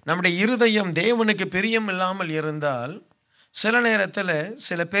தேவனுக்கு, நம்முடைய இருதயம் தேவனுக்கு பிரியம் இல்லாமல் இருந்தால், சில நேரத்தில்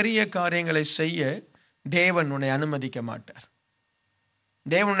சில பெரிய காரியங்களை செய்ய தேவன் உன்னை அனுமதிக்க மாட்டார்.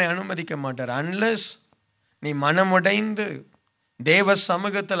 தேவன் உன்னை அனுமதிக்க மாட்டார். அன்லெஸ் நீ மனமுடைந்து தேவ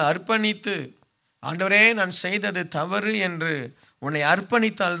சமூகத்தில் அர்ப்பணித்து, ஆண்டவரே நான் செய்தது தவறு என்று உன்னை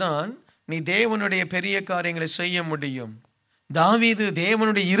அர்ப்பணித்தால்தான் நீ தேவனுடைய பெரிய காரியங்களை செய்ய முடியும். தாவீது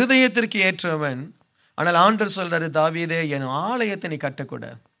தேவனுடைய இருதயத்திற்கு ஏற்றவன். ஆனால் ஆண்டவர் சொல்றாரு, தாவீதே என் ஆலயத்தை நீ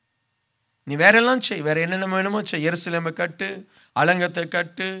கட்டக்கூடாது, நீ வேறெல்லாம் செய், வேற என்னென்ன வேணுமோ செய், எருசலேமை கட்டு, அலங்கத்தை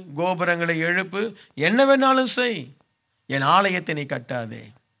கட்டு, கோபுரங்களை எழுப்பு, என்ன வேணாலும் செய், என் ஆலயத்தை நீ கட்டாதே.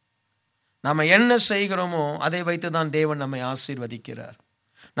 நம்ம என்ன செய்கிறோமோ அதை வைத்து தான் தேவன் நம்மை ஆசீர்வதிக்கிறார்.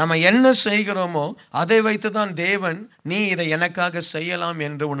 நம்ம என்ன செய்கிறோமோ அதை வைத்து தான் தேவன் நீ இதை எனக்காக செய்யலாம்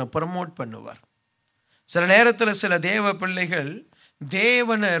என்று உன்னை ப்ரமோட் பண்ணுவார். சில நேரத்தில் சில தேவ பிள்ளைகள்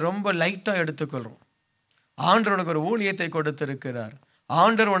தேவனை ரொம்ப லைட்டாக எடுத்துக்கொள்கிறோம். ஆண்டவர் உனக்கு ஒரு ஊழியத்தை கொடுத்திருக்கிறார்,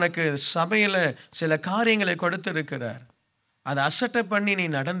 ஆண்டவர் உனக்கு சபையில சில காரியங்களை கொடுத்திருக்கிறார். அதை அசட்டை பண்ணி நீ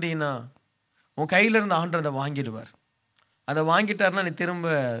நடந்தீனா உன் கையில இருந்து ஆண்டவர் அதை வாங்கிடுவார். அதை வாங்கிட்டாருன்னா நீ திரும்ப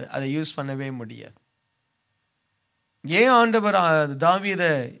அதை யூஸ் பண்ணவே முடியாது. ஏன் ஆண்டவர் தாவீத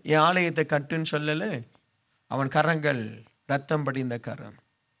என் ஆலயத்தை கட்டுன்னு சொல்லல? அவன் கரங்கள் ரத்தம் படிந்த கரம்.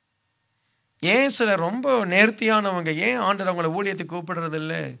 ஏன் சில ரொம்ப நேர்த்தியானவங்க ஏன் ஆண்டவர் அவங்கள ஊழியத்துக்கு கூப்பிடுறது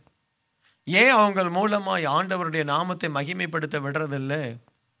இல்லை? ஏன் அவங்க மூலமாய் ஆண்டவருடைய நாமத்தை மகிமைப்படுத்த விடுறதில்லை?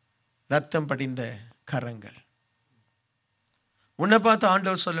 ரத்தம் படிந்த கரங்கள். உன்னை பார்த்து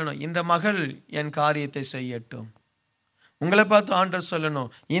ஆண்டவர் சொல்லணும், இந்த மகள் என் காரியத்தை செய்யட்டும். உங்களை பார்த்து ஆண்டவர்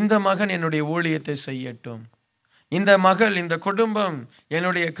சொல்லணும், இந்த மகன் என்னுடைய ஊழியத்தை செய்யட்டும். இந்த மகள், இந்த குடும்பம்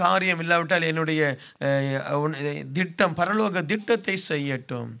என்னுடைய காரியம் இல்லாவிட்டால் என்னுடைய திட்டம், பரலோக திட்டத்தை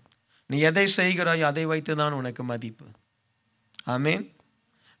செய்யட்டும். நீ எதை செய்கிறாயோ அதை வைத்து தான் உனக்கு மதிப்பு. ஆமேன்.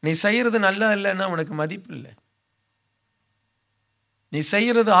 நீ செய்யறது நல்லா இல்லைன்னா உனக்கு மதிப்பு இல்லை. நீ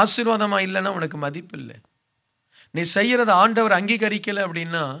செய்யறது ஆசீர்வாதமா இல்லைன்னா உனக்கு மதிப்பு இல்லை. நீ செய்யறது ஆண்டவர் அங்கீகரிக்கல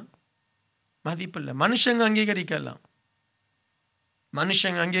அப்படின்னா மதிப்பு இல்லை. மனுஷங்க அங்கீகரிக்கலாம்,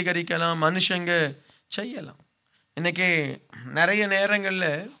 மனுஷங்க செய்யலாம். இன்னைக்கு நிறைய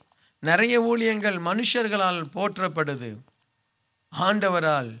நேரங்களில் நிறைய ஊழியங்கள் மனுஷர்களால் போற்றப்படுது,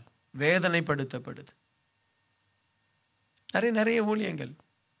 ஆண்டவரால் வேதனைப்படுத்தப்படுது. நிறைய ஊழியங்கள்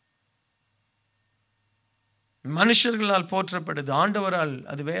மனுஷர்களால் போற்றப்படுது, ஆண்டவரால்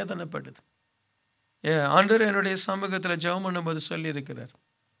அது வேதனைப்படுது. ஆண்டவர் என்னுடைய சமூகத்தில் ஜெபம் பண்ணும்போது சொல்லி இருக்கிறார்,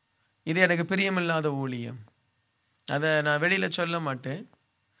 இது எனக்கு பிரியமில்லாத ஊழியம். அதை நான் வெளியில சொல்ல மாட்டேன்.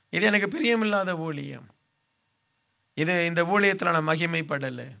 இது எனக்கு பிரியமில்லாத ஊழியம். இந்த ஊழியத்தில் நான்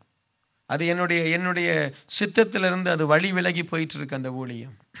மகிமைப்படலை. அது என்னுடைய சித்தத்திலிருந்து அது வழி விலகி போயிட்டு இருக்கு. அந்த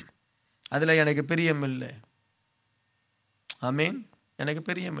ஊழியம் அதில் எனக்கு பிரியம் இல்லை. ஆமேன். எனக்கு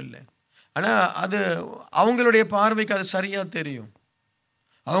பிரியம் இல்லை. ஆனால் அது அவங்களுடைய பார்வைக்கு அது சரியாக தெரியும்.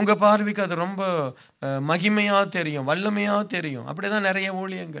 அவங்க பார்வைக்கு அது ரொம்ப மகிமையாக தெரியும், வல்லமையாக தெரியும். அப்படிதான் நிறைய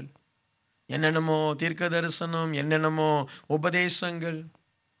ஊழியங்கள், என்னென்னமோ தீர்க்க தரிசனம், என்னென்னமோ உபதேசங்கள்,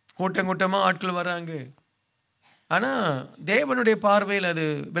 கூட்டமாக ஆட்கள் வராங்க. ஆனால் தேவனுடைய பார்வையில் அது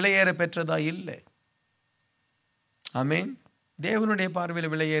விலையேற பெற்றதா இல்லை. ஆமேன். தேவனுடைய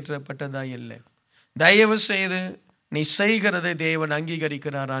பார்வையில் விலையேற்றப்பட்டதா இல்லை. தயவு செய்து நீ செய்கிறதை தேவன்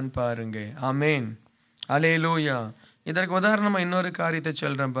அங்கீகரிக்கிறாரான்னு பாருங்க. ஆமேன். அல்லேலூயா. இதற்கு உதாரணமாக இன்னொரு காரியத்தை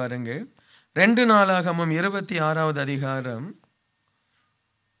சொல்கிறேன் பாருங்க. 2 நாளாகமம் 26வது அதிகாரம்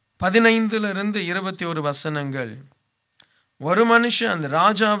 15 to 21 வசனங்கள். ஒரு மனுஷன் அந்த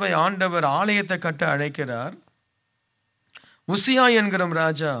ராஜாவை ஆண்டவர் ஆலயத்தை கட்ட அழைக்கிறார். உசியா என்கிற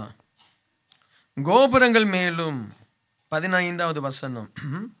ராஜா கோபுரங்கள் மேலும் 15வது வசனம்,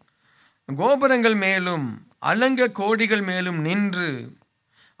 கோபுரங்கள் மேலும் அலங்க கோடிகள் மேலும் நின்று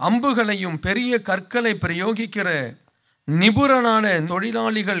அம்புகளையும் பெரிய கற்களை பிரயோகிக்கிற நிபுணரான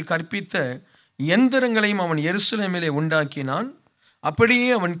தொழிலாளிகள் கற்பித்த எந்திரங்களையும் அவன் எருசலேமிலே உண்டாக்கினான். அப்படியே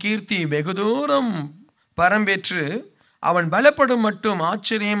அவன் கீர்த்தி வெகு தூரம் பரம்பெற்று அவன் பலப்படும் மட்டும்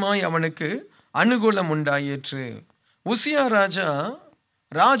ஆச்சரியமாய் அவனுக்கு அனுகூலம் உண்டாயிற்று. உசியா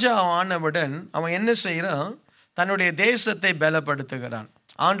ராஜா ஆனவுடன் அவன் என்ன செய்கிறான்? தன்னுடைய தேசத்தை பலப்படுத்துகிறான்.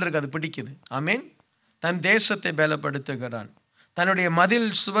 ஆண்டருக்கு அது பிடிக்குது. ஆமேன். தன் தேசத்தை பலப்படுத்துகிறான். தன்னுடைய மதில்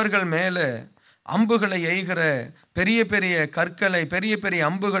சுவர்கள் மேலே அம்புகளை எய்கிற பெரிய பெரிய கற்களை, பெரிய பெரிய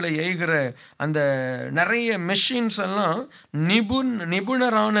அம்புகளை எய்கிற அந்த நிறைய மெஷின்ஸ் எல்லாம்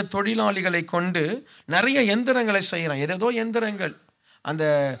நிபுணரான தொழிலாளிகளை கொண்டு நிறைய எந்திரங்களை செய்கிறான். ஏதோ எந்திரங்கள், அந்த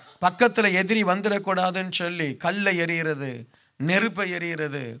பக்கத்தில் எதிரி வந்துடக்கூடாதுன்னு சொல்லி கல்லை எறிகிறது, நெருப்பை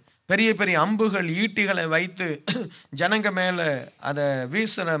எறிகிறது, பெரிய பெரிய அம்புகள் ஈட்டிகளை வைத்து ஜனங்க மேலே அதை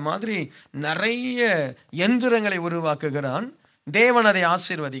வீசுகிற மாதிரி நிறைய எந்திரங்களை உருவாக்குகிறான். தேவன் அதை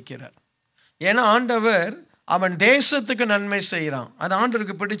ஆசீர்வதிக்கிறார். ஏன்னா ஆண்டவர் அவன் தேசத்துக்கு நன்மை செய்கிறான். அது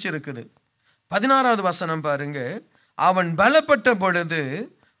ஆண்டவருக்கு பிடிச்சிருக்குது. 16வது வசனம் பாருங்க. அவன் பலப்பட்ட பொழுது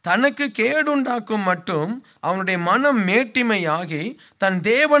தனக்கு கேடுண்டாக்கும் மட்டும் அவனுடைய மனம் மேட்டிமையாகி தன்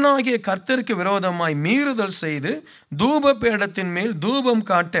தேவனாகிய கர்த்தருக்கு விரோதமாய் மீறுதல் செய்து தூப பீடத்தின் மேல் தூபம்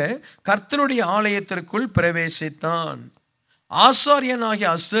காட்ட கர்த்தருடைய ஆலயத்திற்குள் பிரவேசித்தான். ஆசாரியனாகிய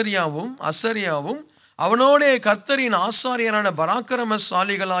அசரியாவும் அவனோட கர்த்தரின் ஆசாரியரான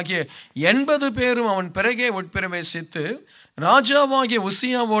பராக்கிரமசாலிகளாகிய 80 பேரும் அவன் பிறகே உட்பிரவேசித்து ராஜாவாகிய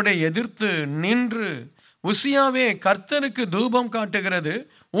உசியாவோட எதிர்த்து நின்று, உசியாவே, கர்த்தருக்கு தூபம் காட்டுகிறது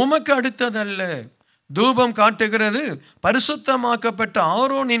உமக்கு அடுத்ததல்ல. தூபம் காட்டுகிறது பரிசுத்தமாக்கப்பட்ட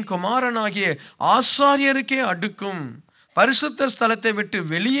ஆரோனின் குமாரனாகிய ஆசாரியருக்கே அடுக்கும். பரிசுத்த ஸ்தலத்தை விட்டு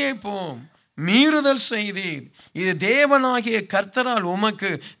வெளியே போம், மீறுதல் செய்தீர். இது தேவனாகிய கர்த்தரால் உமக்கு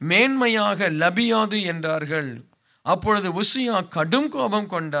மேன்மையாக லபியாது என்றார்கள். அப்பொழுது உசியா கடும் கோபம்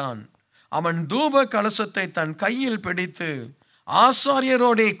கொண்டான். அவன் தூப கலசத்தை தன் கையில் பிடித்து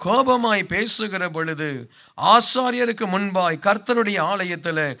ஆசாரியரோட கோபமாய் பேசுகிற பொழுது ஆசாரியருக்கு முன்பாய் கர்த்தருடைய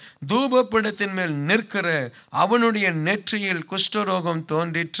ஆலயத்தில் தூபப்பீடத்தின் மேல் நிற்கிற அவனுடைய நெற்றியில் குஷ்டரோகம்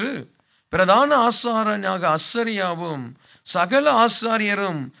தோன்றிற்று. பிரதான ஆசாரியனாக அசரியாவும் சகல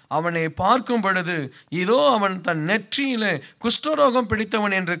ஆசாரியரும் அவனை பார்க்கும் பொழுது இதோ அவன் தன் நெற்றியில குஷ்டரோகம்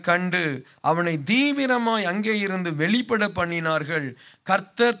பிடித்தவன் என்று கண்டு அவனை தீவிரமாய் அங்கே இருந்து வெளிப்பட பண்ணினார்கள்.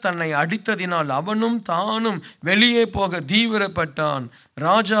 கர்த்தர் தன்னை அடித்ததினால் அவனும் தானும் வெளியே போக தீவிரப்பட்டான்.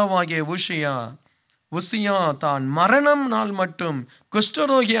 ராஜாவாகிய உசியா தான் மரணம் நாள் மட்டும்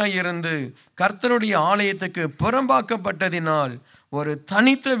குஷ்டரோகியாயிருந்து கர்த்தருடைய ஆலயத்துக்கு புறம்பாக்கப்பட்டதினால் ஒரு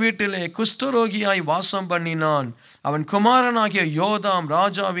தனித்த வீட்டிலே குஷ்டரோகியாய் வாசம் பண்ணினான். அவன் குமாரனாகிய யோதாம்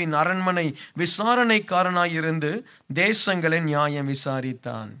ராஜாவின் அரண்மனை விசாரணைக்காரனாய் இருந்து தேசங்களை நியாயம்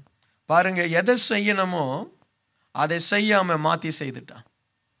விசாரித்தான். பாருங்க, எதை செய்யணுமோ அதை செய்யாம மாத்தி செய்துட்டான்.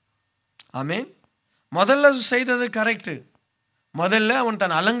 ஆமென். முதல்ல செய்தது கரெக்ட். முதல்ல அவன்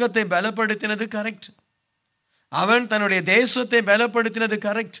தன் அலங்கத்தை பலப்படுத்தினது கரெக்ட். அவன் தன்னுடைய தேசத்தை பலப்படுத்தினது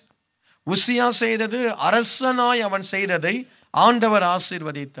கரெக்ட். உசியா செய்தது, அரசனாய் அவன் செய்ததை ஆண்டவர்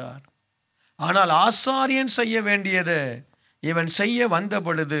ஆசீர்வதித்தார். ஆனால் ஆசாரியன் செய்ய வேண்டியதை இவன் செய்ய வந்த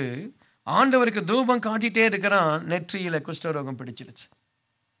பொழுது ஆண்டவருக்கு தூபம் காட்டிட்டே இருக்கிறான், நெற்றியில குஷ்டரோகம் பிடிச்சிருச்சு.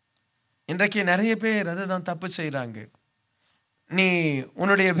 இன்றைக்கு நிறைய பேர் அதுதான் தப்பு செய்கிறாங்க. நீ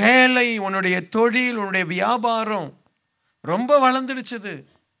உன்னுடைய வேலை, உன்னுடைய தொழில், உன்னுடைய வியாபாரம் ரொம்ப வளர்ந்துடுச்சுது,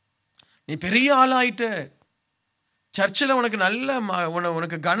 நீ பெரிய ஆளாயிட்ட, சர்ச்சில் உனக்கு நல்ல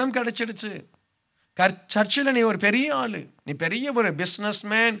உனக்கு கனம் கிடைச்சிடுச்சு, சர்ச்சில் நீ ஒரு பெரிய ஆள், நீ பெரிய ஒரு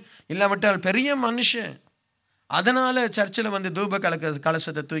பிஸ்னஸ்மேன் இல்லாவிட்டால் பெரிய மனுஷன், அதனால சர்ச்சில் வந்து தூப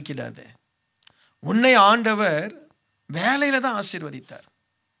கலசத்தை தூக்கிடாத. உன்னை ஆண்டவர் வேலையில தான் ஆசீர்வதித்தார்.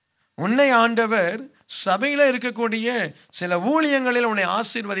 உன்னை ஆண்டவர் சபையில் இருக்கக்கூடிய சில ஊழியங்களில் உன்னை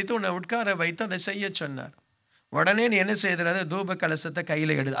ஆசீர்வதித்து உன்னை உட்கார வைத்து அதை செய்ய சொன்னார். உடனே நீ என்ன செய்யறது? தூப கலசத்தை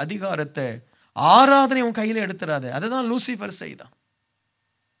கையில் எடு, அதிகாரத்தை, ஆராதனை உன் கையில் எடுத்துறாது. அதுதான் லூசிஃபர் செய்தான்.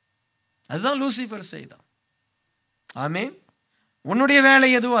 அதுதான் லூசிஃபர் செய்தான். ஆமென். உன்னுடைய வேலை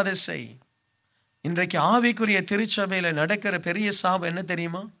எதுவோ அதை செய். இன்றைக்கு ஆவிக்குரிய திருச்சபையில் நடக்கிற பெரிய சாபம் என்ன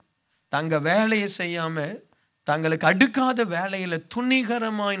தெரியுமா? தங்க வேலையை செய்யாம தங்களுக்கு அடுக்காத வேலையில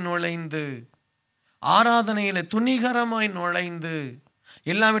துணிகரமாய் நுழைந்து, ஆராதனையில துணிகரமாய் நுழைந்து,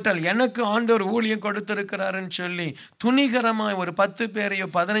 இல்லாவிட்டால் எனக்கு ஆண்டவர் ஊழியம் கொடுத்திருக்கிறாருன்னு சொல்லி துணிகரமாய் ஒரு 10 பேரையோ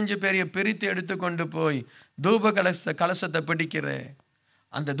 15 பேரையோ பிரித்து எடுத்து கொண்டு போய் தூப கலசத்தை பிடிக்கிற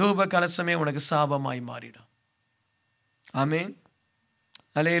அந்த தூப கலசமே உனக்கு சாபமாய் மாறிடும். ஆமென்.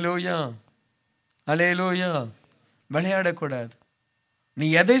 அல்லேலூயா, அல்லேலூயா. விளையாடக்கூடாது. நீ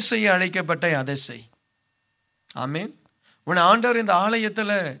எதை செய்ய அழைக்கப்பட்ட அதை செய். ஆமென். உன்னை ஆண்டவர் இந்த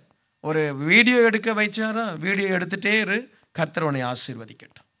ஆலயத்தில் ஒரு வீடியோ எடுக்க வைச்சாரா? வீடியோ எடுத்துட்டே இரு, கர்த்தர் உன்னை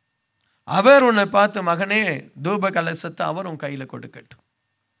ஆசீர்வதிக்கட்டும். அவர் உன்னை பார்த்து, மகனே தூப கலசத்தை அவர் உன் கையில் கொடுக்கட்டும்.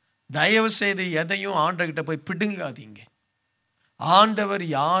 தயவு செய்து எதையும் ஆண்டவர்கிட்ட போய் பிடுங்காதீங்க. ஆண்டவர்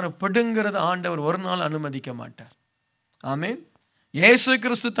யாரும் பிடுங்கிறது ஆண்டவர் ஒரு நாள் அனுமதிக்க மாட்டார். ஆமென். இயேசு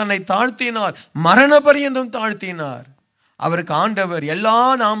கிறிஸ்து தன்னை தாழ்த்தினார், மரண பரியந்தம் தாழ்த்தினார். அவருக்கு ஆண்டவர் எல்லா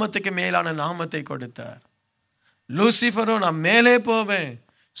நாமத்துக்கு மேலான நாமத்தை கொடுத்தார். லூசிஃபரோ நான் மேலே போவேன்,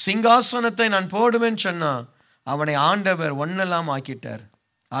 சிங்காசனத்தை நான் போடுவேன் சொன்னா அவனை ஆண்டவர் ஒன்னெல்லாம் ஆக்கிட்டார்.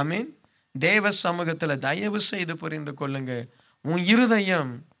 ஆமீன். தேவ சமூகத்தில் தயவு செய்து புரிந்து கொள்ளுங்க, உன்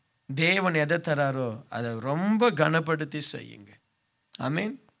இருதயம் தேவன் எதை தராரோ அதை ரொம்ப கனப்படுத்தி செய்யுங்க.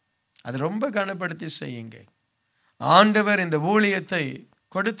 ஆமீன். அது ரொம்ப கனப்படுத்தி செய்யுங்க. ஆண்டவர் இந்த ஊழியத்தை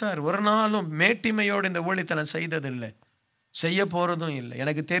கொடுத்தார். ஒரு நாளும் மேட்டிமையோடு இந்த ஊழியத்தை நான் செய்ததில்லை, செய்ய போறதும் இல்லை.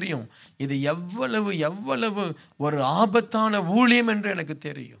 எனக்கு தெரியும் இது எவ்வளவு எவ்வளவு ஒரு ஆபத்தான ஊழியம் என்று எனக்கு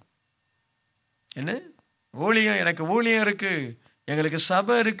தெரியும். என்ன ஊழியம்? எனக்கு ஊழியம் இருக்கு, எங்களுக்கு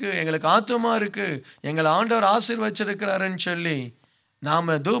சபை இருக்கு, எங்களுக்கு ஆத்துமா இருக்கு, எங்களை ஆண்டவர் ஆசீர்வச்சிருக்கிறாருன்னு சொல்லி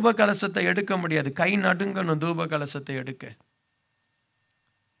நாம தூப கலசத்தை எடுக்க முடியாது. கை நடுங்கணும் தூப கலசத்தை எடுக்க.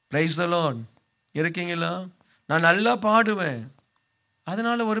 Praise the Lord. இருக்கீங்களா? நான் நல்லா பாடுவேன்,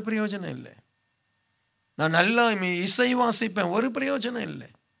 அதனால ஒரு பிரயோஜனம் இல்லை. நான் நல்லா இசை வாசிப்பேன், ஒரு பிரயோஜனம் இல்லை.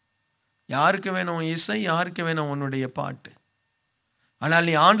 யாருக்கு வேணும் இசை? யாருக்கு வேணும் உன்னுடைய பாட்டு? ஆனால்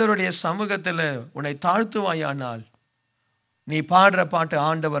நீ ஆண்டவருடைய சமூகத்தில் உன்னை தாழ்த்துவாயானால் நீ பாடுற பாட்டு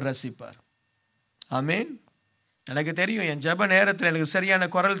ஆண்டவர் ரசிப்பார். ஆமீன். எனக்கு தெரியும், என் ஜெப நேரத்தில் எனக்கு சரியான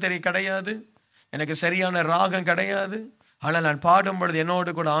குரல் கிடையாது, எனக்கு சரியான ராகம் கிடையாது. ஆனால் நான் பாடும் பொழுது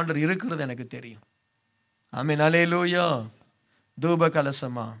என்னோடு கூட ஆண்டவர் இருக்கிறது எனக்கு தெரியும். ஆமீன். அல்லேலூயா. தூப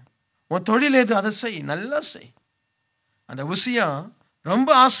கலசமா உன் தொழில் எது அதை செய், நல்லா செய். அந்த உசியா ரொம்ப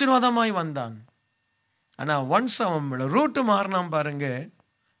ஆசீர்வாதமாய் வந்தான். ஆனா ஒன்ஸ் அவன் ரூட்டு மாறினான் பாருங்க,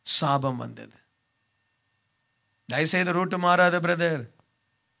 சாபம் வந்தது. தயவுசெய்து ரூட்டு மாறாத பிரதர்.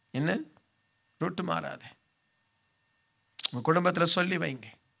 என்ன ரூட்டு மாறாத. உங்கள் குடும்பத்தில் சொல்லி வைங்க.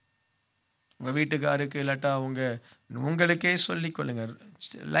 உங்கள் வீட்டுக்காருக்கு இல்லாட்டா உங்களுக்கே சொல்லிக்கொள்ளுங்க.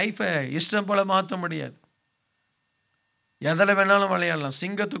 லைஃப்பை இஷ்டம் போல் மாற்ற முடியாது. எதில் வேணாலும் விளையாடலாம்.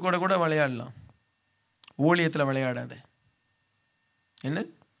 சிங்கத்து கூட விளையாடலாம். ஊழியத்தில் விளையாடாத. என்ன?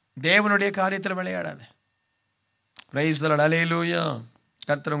 தேவனுடைய காரியத்தில் விளையாடாத. Praise the Lord. அல்லேலூயா.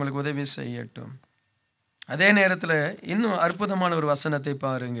 கர்த்தர் உங்களுக்கு உதவி செய்யட்டும். அதே நேரத்தில் இன்னும் அற்புதமான ஒரு வசனத்தை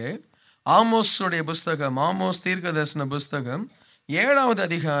பாருங்க. ஆமோஸுடைய புஸ்தகம், ஆமோஸ் தீர்க்கதரிசன புஸ்தகம் 7வது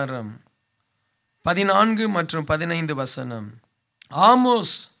அதிகாரம் 14 மற்றும் 15 வசனம்.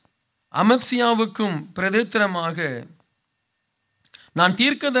 ஆமோஸ் அமத்சியாவுக்கும் பிரதித்திரமாக, நான்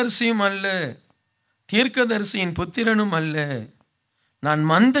தீர்க்கதரிசியும் அல்ல, தீர்க்கதரிசியின் புத்திரனும் அல்ல, நான்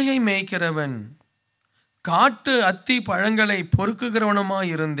மந்தையை மேய்க்கிறவன், காட்டு அத்தி பழங்களை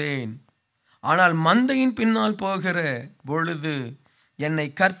பொறுக்குகிறவனுமாயிருந்தேன். ஆனால் மந்தையின் பின்னால் போகிற பொழுது என்னை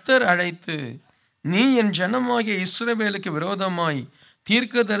கர்த்தர் அழைத்து, நீ என் ஜனமாகிய இஸ்ரவேலுக்கு விரோதமாய்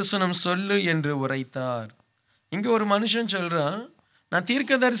தீர்க்க தரிசனம் சொல்லு என்று உரைத்தார். இங்கே ஒரு மனுஷன் சொல்கிறான், நான்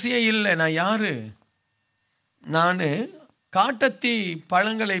தீர்க்கதரிசியே இல்லை. நான் யாரு? நான் காட்டத்தி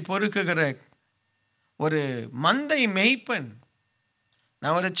பழங்களை பொறுக்குகிற ஒரு மந்தை மேய்ப்பன்.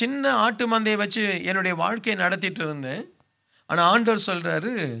 நான் ஒரு சின்ன ஆட்டு மந்தையை வச்சு என்னுடைய வாழ்க்கையை நடத்திட்டு இருந்தேன். ஆனால் ஆண்டவர்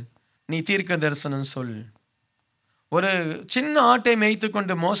சொல்கிறாரு, நீ தீர்க்க தரிசனம் சொல். ஒரு சின்ன ஆட்டை மேய்த்து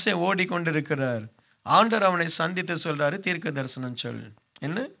கொண்டு மோசே ஓடிக்கொண்டிருக்கிறார். ஆண்டவர் அவனை சந்தித்து சொல்கிறாரு, தீர்க்க தரிசனம் சொல்.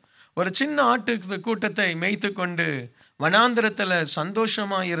 என்ன? ஒரு சின்ன ஆட்டு கூட்டத்தை மேய்த்து கொண்டு வனாந்திரத்தில்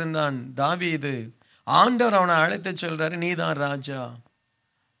சந்தோஷமாக இருந்தான் தாவீது. ஆண்டவர் அவனை அழைத்து சொல்கிறாரு, நீ தான் ராஜா.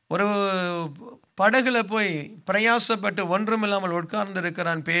 ஒரு படகுல போய் பிரயாசப்பட்டு ஒன்றுமில்லாமல் உட்கார்ந்து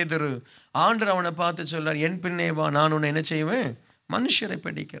இருக்கிறான் பேதுரு. ஆண்டவர் அவனை பார்த்து சொல்றார், என் பின்னே வா, நான் உன்னை என்ன செய்வேன்? மனுஷரை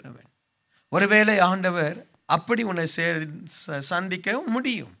பிடிக்கிறவன். ஒருவேளை ஆண்டவர் அப்படி உன்னை சந்திக்க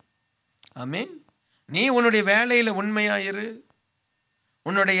முடியும். ஆமென். நீ உன்னுடைய வேலையில் உண்மையாயிரு,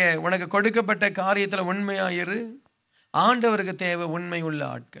 உனக்கு கொடுக்கப்பட்ட காரியத்தில் உண்மையாயிரு. ஆண்டவருக்கு தேவை உண்மை உள்ள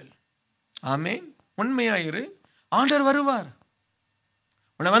ஆட்கள். ஆமென். உண்மையாயிரு, ஆண்டவர் வருவார்,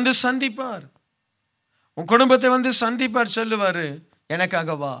 உன்னை வந்து சந்திப்பார், உன் குடும்பத்தை வந்து சந்திப்பார். சொல்லுவார்,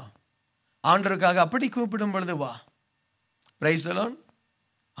 எனக்காக வா. ஆண்டவருக்காக அப்படி கூப்பிடும் பொழுது வா. Praise the Lord.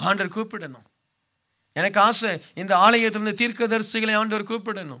 ஆண்டவர் கூப்பிடணும். எனக்கு ஆசை, இந்த ஆலயத்திலிருந்து தீர்க்கதரிசிகளை ஆண்டவர்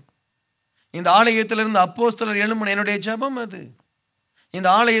கூப்பிடணும். இந்த ஆலயத்திலிருந்து அப்போஸ்தலர் எழும்பணும். என்னுடைய ஜெபம் அது. இந்த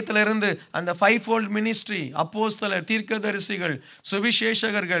ஆலயத்திலிருந்து அந்த 5-fold மினிஸ்ட்ரி, அப்போஸ்தலர், தீர்க்கதரிசிகள்,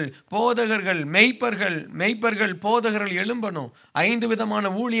 சுவிசேஷகர்கள், போதகர்கள், மெய்ப்பர்கள், போதகர்கள் எழும்பணும். 5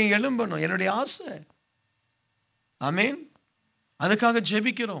 விதமான ஊழியம் எழும்பணும். என்னுடைய ஆசை. ஆமென். அதுக்காக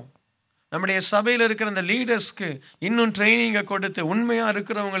ஜெபிக்கிறோம். நம்முடைய சபையில் இருக்கிற அந்த லீடர்ஸ்க்கு இன்னும் ட்ரைனிங்கை கொடுத்து, உண்மையாக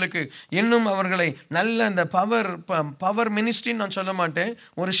இருக்கிறவங்களுக்கு இன்னும் அவர்களை நல்ல அந்த பவர் மினிஸ்ட்ரின்னு நான் சொல்ல மாட்டேன்,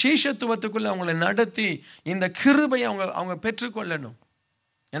 ஒரு சீஷத்துவத்துக்குள்ளே அவங்களை நடத்தி இந்த கிருபையை அவங்க பெற்றுக்கொள்ளணும்.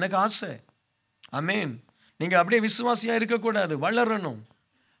 எனக்கு ஆசை. ஆமென். நீங்கள் அப்படியே விசுவாசியாக இருக்கக்கூடாது, வளரணும்.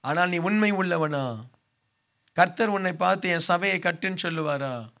 ஆனால் நீ உண்மை உள்ளவனா? கர்த்தர் உன்னை பார்த்து என் சபையை கட்டுன்னு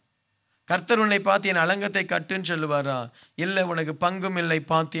சொல்லுவாரா? கர்த்தர் உன்னை பார்த்து என் அலங்கத்தை கட்டுன்னு சொல்லுவாரா? இல்லை உனக்கு பங்கும் இல்லை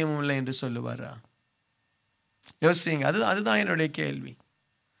பாத்தியமும் இல்லை என்று சொல்லுவாரா? யோசிங்க. அதுதான் என்னுடைய கேள்வி.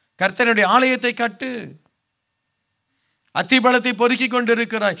 கர்த்தருடைய ஆலயத்தை கட்டு. அத்திப்பழத்தை பொறுக்கி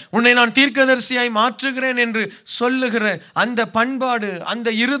கொண்டிருக்கிறாய், உன்னை நான் தீர்க்கதரிசியாய் மாற்றுகிறேன் என்று சொல்லுகிற அந்த பண்பாடு, அந்த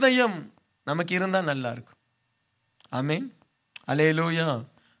இருதயம் நமக்கு இருந்தால் நல்லா இருக்கும். ஆமென். அல்லேலூயா.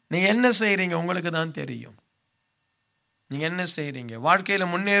 நீங்க என்ன செய்றீங்க? உங்களுக்கு தான் தெரியும். நீங்க என்ன செய்றீங்க?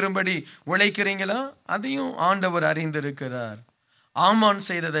 வாழ்க்கையில் முன்னேறும்படி உழைக்கிறீங்களா? அதையும் ஆண்டவர் அறிந்திருக்கிறார். ஆமான்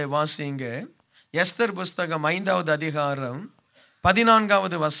செய்ததை வாசிங்க. எஸ்தர் புஸ்தகம் 5வது அதிகாரம்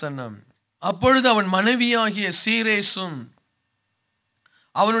 14வது வசனம். அப்பொழுது அவன் மனைவியாகிய சீரேசும்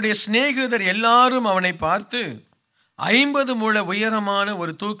அவனுடைய சிநேகிதர் எல்லாரும் அவனை பார்த்து, 50 முழ உயரமான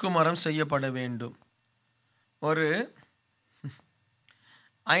ஒரு தூக்கு மரம் செய்யப்பட வேண்டும். ஒரு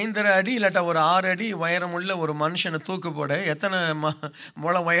 5.5 அடி இல்லாட்டா ஒரு 6 அடி உயரம் உள்ள ஒரு மனுஷனை தூக்கு போட எத்தனை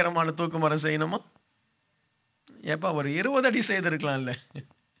முழ உயரமான தூக்கு மரம் செய்யணுமா? ஏப்பா ஒரு 20 அடி செய்திருக்கலாம்ல,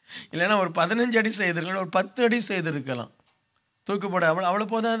 இல்லைன்னா ஒரு 15 அடி செய்திருக்கலாம், ஒரு 10 அடி செய்திருக்கலாம். தூக்கு போட அவ்வளோ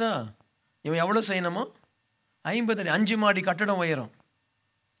போதாதா? இவன் எவ்வளோ செய்யணுமோ? 50 அடி. 5 மாடி கட்டடம் உயரம்.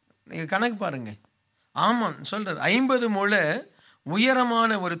 நீங்கள் கணக்கு பாருங்க. ஆமாம் சொல்கிறார், 50 முழ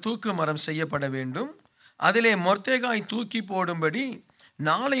உயரமான ஒரு தூக்கு மரம் செய்யப்பட வேண்டும். அதிலே மொர்தெகாய் தூக்கி போடும்படி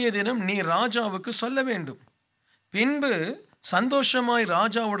நாளைய தினம் நீ ராஜாவுக்கு சொல்ல வேண்டும். பின்பு சந்தோஷமாய்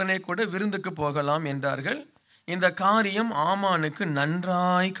ராஜாவுடனே கூட விருந்துக்கு போகலாம் என்றார்கள். இந்த காரியம் ஆமானுக்கு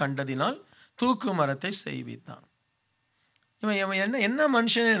நன்றாய் கண்டதினால் தூக்கு மரத்தை செய்வித்தான். இவன் என்ன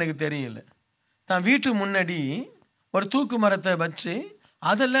மனுஷன்னு எனக்கு தெரியல. தான் வீட்டு முன்னாடி ஒரு தூக்கு மரத்தை வச்சு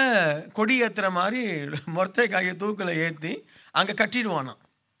அதில் கொடி ஏற்றுற மாதிரி மொர்தெகாயை தூக்கில் ஏற்றி அங்கே கட்டிடுவானான்.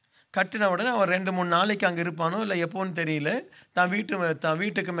 கட்டின உடனே அவன் 2-3 நாளைக்கு அங்கே இருப்பானோ இல்லை எப்போன்னு தெரியல. தான்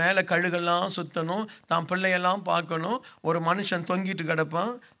வீட்டுக்கு மேலே கழுகெல்லாம் சுற்றணும், தான் பிள்ளையெல்லாம் பார்க்கணும். ஒரு மனுஷன் தொங்கிட்டு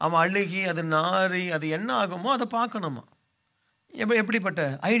கிடப்பான், அவன் அழுகி அது நாரி அது என்ன ஆகுமோ அதை பார்க்கணுமா. எப்படிப்பட்ட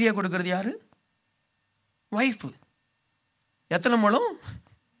ஐடியா கொடுக்கறது யாரு? ஒய்ஃபு. எத்தனை முழம்?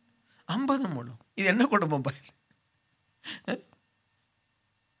 50 முழம். இது என்ன குடும்பம் பாரு.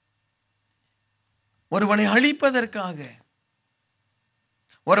 ஒருவனை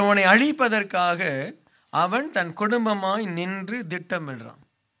அழிப்பதற்காக அவன் தன் குடும்பமாய் நின்று திட்டமிடுறான்.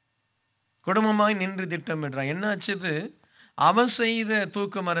 என்னாச்சுது? அவன் செய்த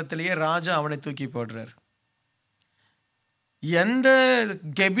தூக்கு மரத்திலேயே ராஜா அவனை தூக்கி போடுறார். எந்த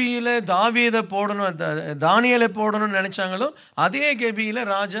கெபியில தாவீதை போடணும், தானியேலை போடணும்னு நினைச்சாங்களோ அதே கெபியில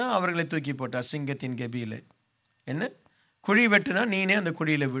ராஜா அவர்களை தூக்கி போட்டார். சிங்கத்தின் கெபியில. என்ன குழி வெட்டுனா நீனே அந்த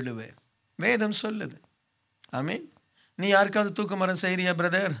குழியில விழுவே, வேதம் சொல்லுது. ஆமீன். நீ யாருக்காவது தூக்கு மரம் செய்யறியா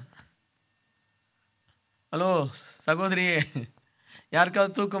பிரதர்? ஹலோ சகோதரியே,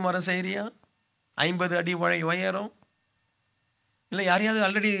 யாருக்காவது தூக்கு மரம் செய்யறியா? 50 அடி உயரம். இல்லை யாரையாவது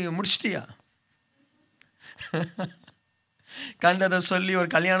ஆல்ரெடி முடிச்சிட்டியா? கண்டதை சொல்லி ஒரு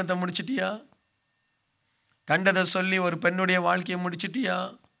கல்யாணத்தை முடிச்சிட்டியா? கண்டதை சொல்லி ஒரு பெண்ணுடைய வாழ்க்கையை முடிச்சிட்டியா?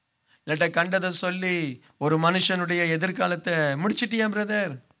 இல்லாட்ட கண்டதை சொல்லி ஒரு மனுஷனுடைய எதிர்காலத்தை முடிச்சிட்டியா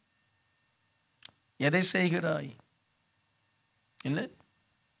பிரதர்? எதை செய்கிறாய்? இல்லை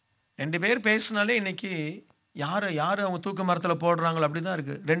 2 பேர் பேசினாலே இன்னைக்கு யார் அவங்க தூக்கு மரத்தில் போடுறாங்களோ அப்படிதான்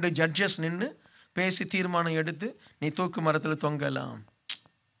இருக்கு. 2 ஜட்ஜஸ் நின்று பேசி தீர்மானம் எடுத்து நீ தூக்கு மரத்தில் தொங்கலாம்.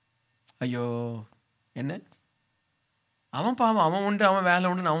 ஐயோ, என்ன அவன் பாவம், அவன் உண்டு, அவன் வேலை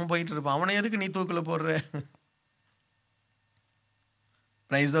உண்டு, அவன் போயிட்டு இருப்பான். அவனை எதுக்கு நீ தூக்கில் போடுற?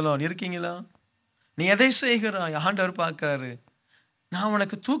 Praise the Lord. இருக்கீங்களா? நீ எதை செய்கிறாய்? ஆண்டவர் பார்க்கிறாரு. நான்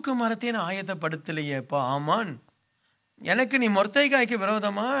உனக்கு தூக்கு மரத்தையே நான் ஆயத்தப்படுத்தலையேப்பா. ஆமான், எனக்கு நீ மொர்தெகாய்க்கு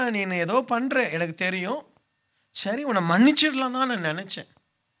விரோதமா நீ ஏதோ பண்ற எனக்கு தெரியும். சரி, உன்னை மன்னிச்சிடலாம் தான் நான் நினைச்சேன்.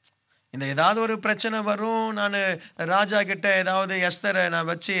 இந்த ஏதாவது ஒரு பிரச்சனை வரும், நான் ராஜா கிட்ட ஏதாவது எஸ்தரை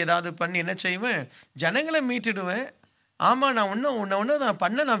நான் வச்சு ஏதாவது பண்ணி என்ன செய்வேன், ஜனங்களை மீட்டுடுவேன். ஆமாம், நான் உன்னை நான்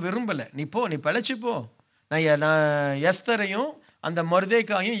பண்ண நான் விரும்பலை. நீ போ, நீ பிழைச்சி போ. நான் எஸ்தரையும் அந்த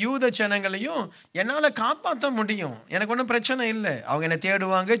மொர்தெகாயும் யூத ஜனங்களையும் என்னால் காப்பாற்ற முடியும். எனக்கு ஒன்றும் பிரச்சனை இல்லை. அவங்க என்னை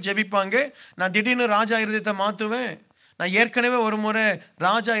தேடுவாங்க, ஜெபிப்பாங்க. நான் திடீர்னு ராஜா இருதயத்தை மாற்றுவேன். நான் ஏற்கனவே ஒரு முறை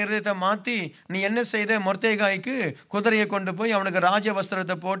ராஜா இருதயத்தை மாற்றி நீ என்ன செய்த, மொர்தெகாய்க்கு குதிரையை கொண்டு போய் அவனுக்கு ராஜ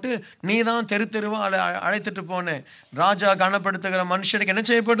வஸ்திரத்தை போட்டு நீ தான் தெருவா அழைத்துட்டு போனேன். ராஜா கனப்படுத்துகிற மனுஷனுக்கு என்ன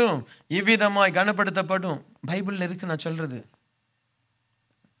செய்யப்படும்? இவ்விதமாய் கனப்படுத்தப்படும். பைபிளில் இருக்கு நான் சொல்றது.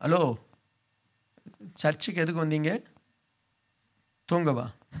 ஹலோ, சர்ச்சுக்கு எதுக்கு வந்தீங்க? தூங்கவா?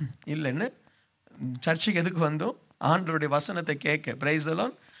 இல்லைன்னு சர்ச்சுக்கு எதுக்கு வந்தோம்? ஆண்டவருடைய வசனத்தை கேட்க. Praise the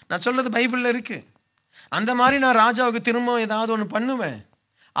Lord. நான் சொல்றது பைபிளில் இருக்கு. அந்த மாதிரி நான் ராஜாவுக்கு திரும்ப ஏதாவது ஒன்று பண்ணுவேன்.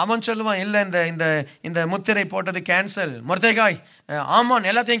 அவன் சொல்லுவான், இல்லை இந்த இந்த இந்த முத்திரை போட்டது கேன்சல், மொர்தெகாய் ஆமான்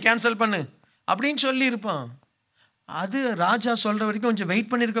எல்லாத்தையும் கேன்சல் பண்ணு அப்படின்னு சொல்லி இருப்பான். அது ராஜா சொல்ற வரைக்கும் கொஞ்சம்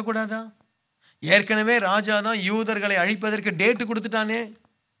வெயிட் பண்ணியிருக்க கூடாதா? ஏற்கனவே ராஜா தான் யூதர்களை அழிப்பதற்கு டேட்டு கொடுத்துட்டானே,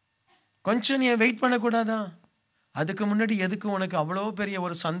 கொஞ்சம் நீ வெயிட் பண்ணக்கூடாதா? அதுக்கு முன்னாடி எதுக்கு உனக்கு அவ்வளோ பெரிய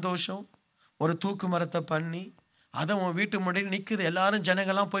ஒரு சந்தோஷம்? ஒரு தூக்கு மரத்தை பண்ணி அதை உன் வீட்டு முன்னாடி நிற்குது. எல்லாரும்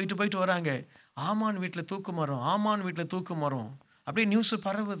ஜனங்கள்லாம் போயிட்டு வராங்க. ஆமான் வீட்டில் தூக்கு மரம், ஆமான் வீட்டில் தூக்கு மரம் அப்படி நியூஸ்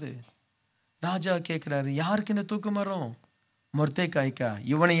பரவுது. ராஜா கேட்குறாரு, யாருக்கு இந்த தூக்கு மரம்? மொர்தெகாய்க்கா?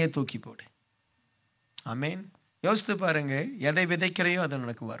 இவனையே தூக்கி போடு. ஆமேன். யோசித்து பாருங்க, எதை விதைக்கிறையோ அது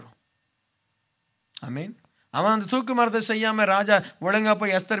உனக்கு வரும். ஆமேன். அவன் அந்த தூக்கு மரத்தை செய்யாம ராஜா ஒழுங்கா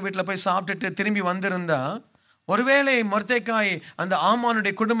போய் எஸ்தர் வீட்டில் போய் சாப்பிட்டுட்டு திரும்பி வந்திருந்தா ஒருவேளை மொர்தெகாய் அந்த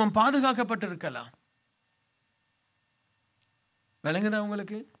ஆமானுடைய குடும்பம் பாதுகாக்கப்பட்டிருக்கலாம். விளங்குதா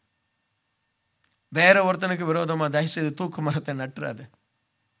உங்களுக்கு? வேற ஒருத்தனுக்கு விரோதமா தயவுசெய்து தூக்கு மரத்தை நட்டுறாது.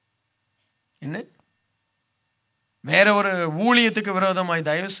 என்ன வேற ஒரு ஊழியத்துக்கு விரோதமாய்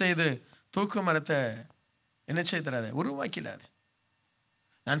தயவு செய்து தூக்கு மரத்தை என்ன செய்தாது, உருவாக்கிடாது.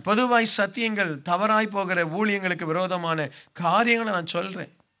 நான் பொதுவாய் சத்தியங்கள் தவறாய் போகிற ஊழியங்களுக்கு விரோதமான காரியங்களை நான்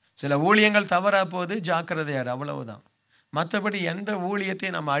சொல்றேன். சில ஊழியங்கள் தவறா போகுது, ஜாக்கிரதையார், அவ்வளவுதான். மற்றபடி எந்த ஊழியத்தை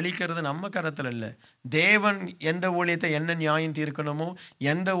நம்ம அழிக்கிறது நம்ம கரத்தில் இல்லை. தேவன் எந்த ஊழியத்தை என்ன நியாயம் தீர்க்கணுமோ,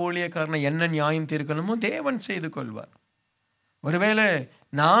 எந்த ஊழியக்காரனை என்ன நியாயம் தீர்க்கணுமோ தேவன் செய்து கொள்வார். ஒருவேளை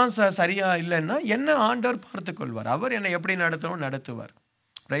நான் சரியா இல்லைன்னா என்ன ஆண்டவர் பார்த்து கொள்வார். அவர் என்னை எப்படி நடத்தணும் நடத்துவார்.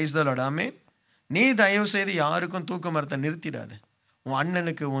 Praise the Lord. ஆமென். நீ தயவு செய்து யாருக்கும் தூக்கு மரத்தை நிறுத்திடாது. உன்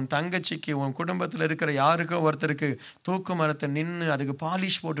அண்ணனுக்கு, உன் தங்கச்சிக்கு, உன் குடும்பத்தில் இருக்கிற யாருக்கோ ஒருத்தருக்கு தூக்கு மரத்தை நின்று அதுக்கு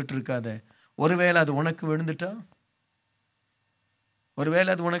பாலிஷ் போட்டுட்டு இருக்காத. ஒருவேளை அது உனக்கு விழுந்துட்டா, ஒருவேளை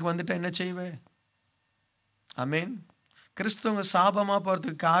அது உனக்கு வந்துட்டா என்ன செய்வே? ஆமென். கிறிஸ்தவங்க சாபமாக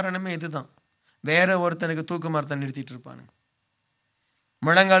போகிறதுக்கு காரணமே இதுதான். வேற ஒருத்தனுக்கு தூக்கு மரத்தை நிறுத்திட்டு இருப்பானு.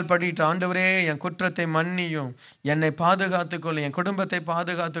 முழங்கால் படிட்டு, ஆண்டவரே என் குற்றத்தை மன்னியும், என்னை பாதுகாத்து கொள்ளும், என் குடும்பத்தை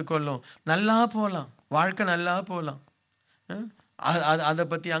பாதுகாத்து கொள்ளும், நல்லா போகலாம், வாழ்க்கை நல்லா போகலாம். அதை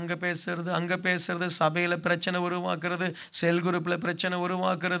பற்றி அங்கே பேசுறது, சபையில் பிரச்சனை உருவாக்குறது, செல் குரூப்பில் பிரச்சனை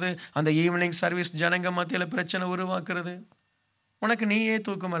உருவாக்குறது, அந்த ஈவினிங் சர்வீஸ் ஜனங்க மத்தியில் பிரச்சனை உருவாக்குறது. உனக்கு நீயே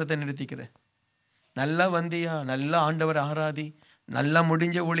தூக்கு மரத்தை நிறுத்திக்கிற. நல்லா வந்தியா, நல்லா ஆண்டவர் ஆராதி, நல்லா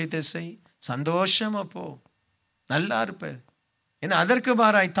முடிஞ்ச ஊழியத்தை செய், சந்தோஷமா போ, நல்லா இருப்ப. ஏன்னா அதற்கு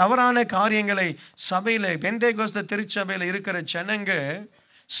மாறாய் தவறான காரியங்களை சபையில், பெந்தேகோஸ்தே திருச்சபையில் இருக்கிற ஜனங்க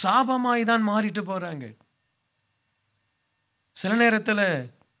சாபமாய் தான் மாறிட்டு போறாங்க. சில நேரத்தில்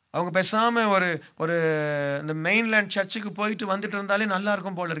அவங்க பேசாம ஒரு இந்த மெயின்லேண்ட் சர்ச்சுக்கு போயிட்டு வந்துட்டு இருந்தாலே நல்லா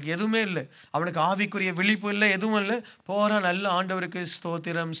இருக்கும் போல இருக்கு. எதுவுமே இல்லை, அவனுக்கு ஆவிக்குரிய விழிப்பு இல்லை, எதுவும் இல்லை. போகிறான், நல்ல ஆண்டவருக்கு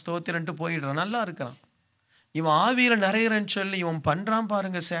ஸ்தோத்திரன்ட்டு போயிடுறான், நல்லா இருக்கிறான். இவன் ஆவியில் நிறையறன்னு சொல்லி இவன் பண்ணுறான்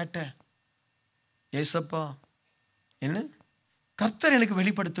பாருங்க சேட்டை. ஏசப்பா என்ன கர்த்தர் எனக்கு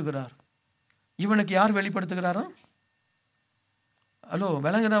வெளிப்படுத்துகிறார். இவனுக்கு யார் வெளிப்படுத்துகிறாரா? ஹலோ,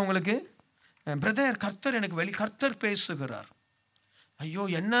 விளங்குதா உங்களுக்கு? பிரதர், கர்த்தர் எனக்கு கர்த்தர் பேசுகிறார். ஐயோ,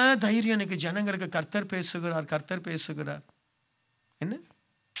 என்ன தைரியம் எனக்கு ஜனங்களுக்கு. கர்த்தர் பேசுகிறார். என்ன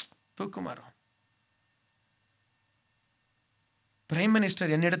தூக்குமாரம். பிரைம்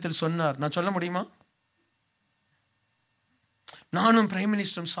மினிஸ்டர் என்னிடத்தில் சொன்னார், நான் சொல்ல முடியுமா? நானும் பிரைம்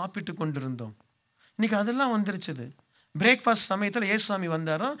மினிஸ்டரும் சாப்பிட்டு கொண்டிருந்தோம். இன்னைக்கு அதெல்லாம் வந்துருச்சுது. பிரேக்ஃபாஸ்ட் சமயத்தில் ஏசுசாமி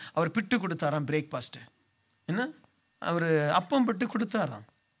வந்தாராம், அவர் பிட்டு கொடுத்தாராம் பிரேக்ஃபாஸ்ட்டு. என்ன, அவர் அப்பம் பிட்டு கொடுத்தாராம்.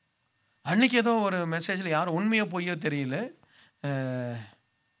 அன்னைக்கு ஏதோ ஒரு மெசேஜில் யாரும் உண்மையோ பொய்யோ தெரியல,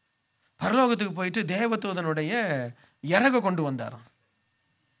 பரலோகத்துக்கு போயிட்டு தேவதூதனுடைய இறக கொண்டு வந்தாராம்.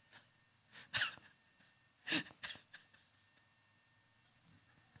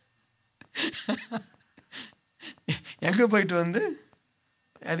 எங்கே போயிட்டு வந்து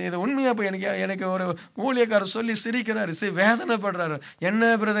அது இது உண்மையாக போய் எனக்கு ஒரு ஊழியக்காரர் சொல்லி சிரிக்கிறாரு, வேதனைப்படுறாரு. என்ன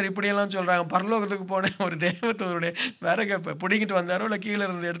பிரதர் இப்படியெல்லாம் சொல்கிறாங்க, பரலோகத்துக்கு போன ஒரு தேவதூதனுடைய விறகை பிடிக்கிட்டு வந்தாரோ இல்லை கீழே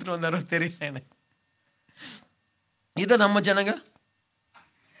இருந்து எடுத்துகிட்டு வந்தாரோ தெரியல எனக்கு. இதை நம்ம ஜனங்க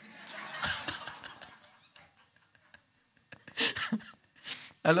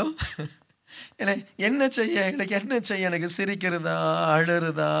ஹலோ என்ன செய்ய, எனக்கு சிரிக்கிறதா,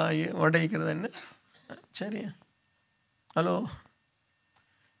 அழுறதா, உடைக்கிறதா, என்ன சரியா? ஹலோ,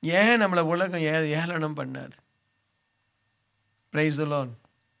 ஏன் நம்மளை உலகம் ஏளனம் பண்ணாது? Praise the Lord.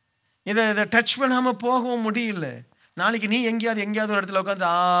 இதை டச் பண்ணாமல் போகவும் முடியல. நாளைக்கு நீ எங்கேயாவது ஒரு இடத்துல உட்காந்து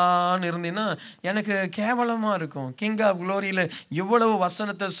ஆன்னு இருந்தீங்கன்னா எனக்கு கேவலமாக இருக்கும். கிங் ஆஃப் க்ளோரியில் இவ்வளவு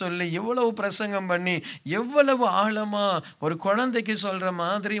வசனத்தை சொல்லி, இவ்வளவு பிரசங்கம் பண்ணி, எவ்வளவு ஆழமாக ஒரு குழந்தைக்கு சொல்கிற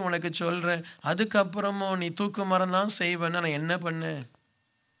மாதிரி உனக்கு சொல்கிறேன், அதுக்கப்புறமும் நீ தூக்கு மரம் தான் செய்வேன்னு நான் என்ன பண்ணேன்?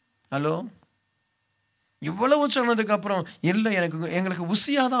 ஹலோ, இவ்வளவு சொன்னதுக்கு அப்புறம் இல்லை, எங்களுக்கு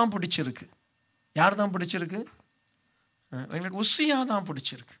உசியாக தான் பிடிச்சிருக்கு. யார் தான் பிடிச்சிருக்கு? எங்களுக்கு உசியாக தான்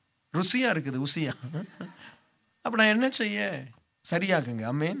பிடிச்சிருக்கு. ருசியாக இருக்குது உசியா. அப்போ நான் என்ன செய்ய? சரியாகுங்க.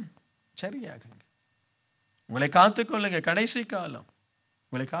 ஆமென், சரியாகுங்க. உங்களை காத்துக்கொள்ளுங்க. கடைசி காலம்,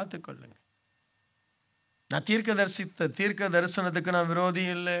 உங்களை காத்துக்கொள்ளுங்க. நான் தீர்க்க தரிசனத்துக்கு நான் விரோதி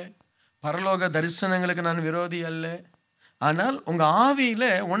இல்லை, பரலோக தரிசனங்களுக்கு நான் விரோதி அல்ல. ஆனால் உங்கள் ஆவியில்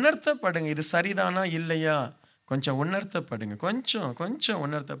உணர்த்தப்படுங்க, இது சரிதானா இல்லையா, கொஞ்சம் உணர்த்தப்படுங்க, கொஞ்சம்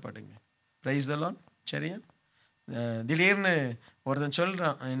உணர்த்தப்படுங்க. Praise the Lord. சரியா? திடீர்னு ஒருத்தன்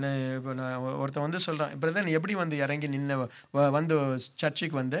சொல்கிறான், என்ன இப்போ நான் ஒருத்தன் வந்து சொல்கிறான், பிரதர் நீ எப்படி வந்து இறங்கி வந்து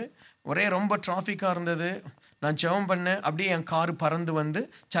சர்ச்சுக்கு வந்து ஒரே ரொம்ப டிராஃபிக்காக இருந்தது, நான் ஜெபம் பண்ணேன், அப்படியே என் காரு பறந்து வந்து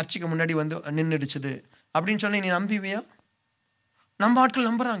சர்ச்சுக்கு முன்னாடி வந்து நின்றுடுச்சுது அப்படின்னு சொன்னேன். நீ நம்பிவியா? நம்ம ஆட்கள்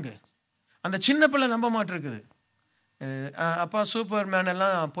நம்புகிறாங்க, அந்த சின்ன பிள்ளை நம்ப மாட்டிருக்குது. அப்பா சூப்பர் மேன்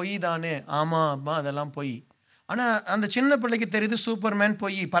எல்லாம் பொய் தானே? ஆமாம் அப்பா, அதெல்லாம் பொய். ஆனால் அந்த சின்ன பிள்ளைக்கு தெரியுது சூப்பர் மேன்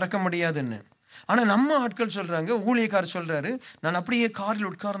பொய், பறக்க முடியாதுன்னு. ஆனால் நம்ம ஆட்கள் சொல்கிறாங்க, ஊழியக்காரர் சொல்கிறாரு, நான் அப்படியே காரில்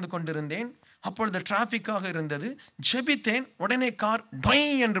உட்கார்ந்து கொண்டிருந்தேன், அப்பொழுது டிராஃபிக்காக இருந்தது, ஜெபித்தேன், உடனே கார் டொய்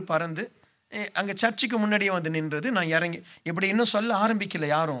என்று பறந்து அங்கே சர்ச்சுக்கு முன்னாடியே வந்து நின்றது. நான் இறங்கி இப்படி இன்னும் சொல்ல ஆரம்பிக்கல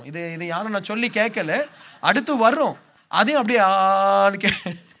யாரும், இது யாரும் நான் சொல்லி கேட்கல, அடுத்து வரும் அதையும் அப்படியே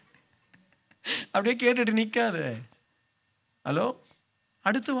அப்படியே கேட்டுட்டு நிற்காது. ஹலோ,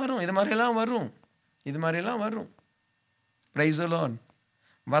 அடுத்து வரும், இது மாதிரிலாம் வரும். Praise the Lord.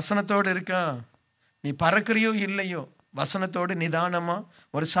 வசனத்தோடு இருக்கா? நீ பறக்கிறியோ இல்லையோ, வசனத்தோடு நிதானமாக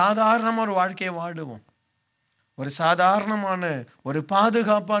ஒரு சாதாரணமாக ஒரு வாழ்க்கையை வாழுவோம், ஒரு சாதாரணமான ஒரு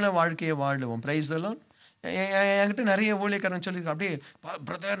பாதுகாப்பான வாழ்க்கையை வாழுவோம். Praise the Lord. என்கிட்ட நிறைய ஊழியக்காரன் சொல்லியிருக்கான், அப்படியே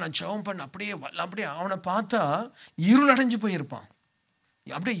பிரதர் நான் ஜெபம் பண்ண அப்படியே அவனை பார்த்தா இருளடைஞ்சு போயிருப்பான்,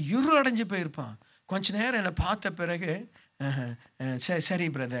 கொஞ்ச நேரம் என்னை பார்த்த பிறகு சரி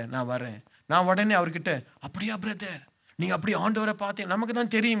பிரதர் நான் வரேன். நான் உடனே அவர்கிட்ட, அப்படியா பிரதர் நீங்கள் அப்படி ஆண்டவரை பார்த்தீங்க, நமக்கு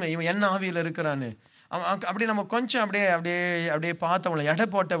தான் தெரியுமே இவன் என்ன ஆவியில் இருக்கிறான்னு. அவன் அப்படி நம்ம கொஞ்சம் அப்படியே அப்படியே அப்படியே பார்த்து அவங்களை எடை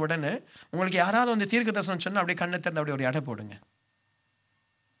போட்ட உடனே உங்களுக்கு யாராவது வந்து தீர்க்க தரிசனம் சொன்னால் அப்படியே கண்ணை திறந்து அப்படியே ஒரு எடை போடுங்க.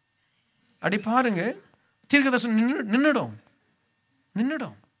 அப்படி பாருங்க, தீர்க்க தரிசனம் நின்றுடும்.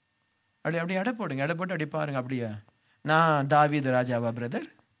 அப்படி எடை போடுங்க. எடை போட்டு அப்படி பாருங்க. அப்படியா, நான் தாவீது ராஜாவா பிரதர்?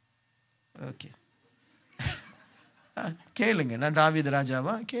 ஓகே, கேளுங்க. நான் தாவீது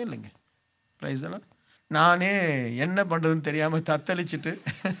ராஜாவா? கேளுங்க. ப்ரைஸ் எல்லாம். நானே என்ன பண்ணுறதுன்னு தெரியாமல் தத்தளிச்சுட்டு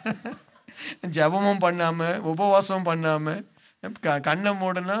ஜபமும் பண்ணாமல் உபவாசம் பண்ணாமல் கண்ணை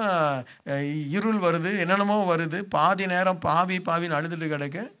மூடனா இருள் வருது, என்னென்னமோ வருது, பாதி நேரம் பாவின்னு அழுதுட்டு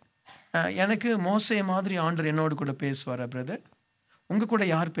கிடக்க. எனக்கு மோசே மாதிரி ஆண்டவர் என்னோடு கூட பேசுவாரா பிரதர்? உங்கள் கூட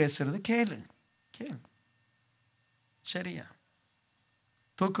யார் பேசுறது? கேளு. சரியா?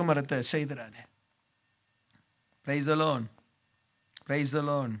 தூக்கு மரத்தை செய்திடாதே. Praise the Lord. Praise the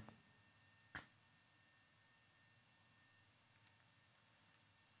Lord.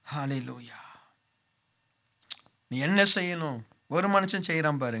 Hallelujah. நீ என்ன செய்யணும்? ஒரு மனுஷன்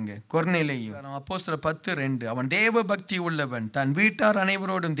செய்யறான் பாருங்க, கொர்நேலியு. அப்போஸ்தலர் 10:2. அவன் தேவ பக்தி உள்ளவன், தன் வீட்டார்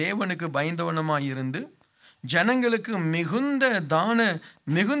அனைவரோடும் தேவனுக்கு பயந்தவனுமாய் இருந்து ஜனங்களுக்கு மிகுந்த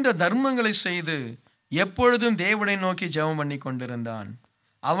தர்மங்களை செய்து எப்பொழுதும் தேவனை நோக்கி ஜெபம் பண்ணி கொண்டிருந்தான்.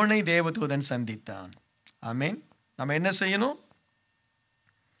 அவனை தேவதூதன் சந்தித்தான். ஆமென். நம்ம என்ன செய்யணும்?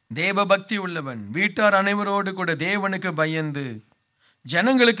 தேவ பக்தி உள்ளவன், வீட்டார் அனைவரோடு கூட தேவனுக்கு பயந்து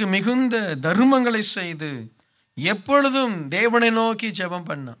ஜனங்களுக்கு மிகுந்த தர்மங்களை செய்து எப்பொழுதும் தேவனை நோக்கி ஜெபம்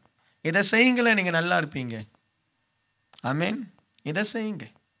பண்ண. இதை செய்யுங்களேன், நீங்க நல்லா இருப்பீங்க. ஆமென். இதை செய்யுங்க.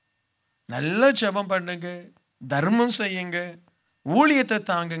 நல்ல ஜெபம் பண்ணுங்க, தர்மம் செய்யுங்க, ஊழியத்தை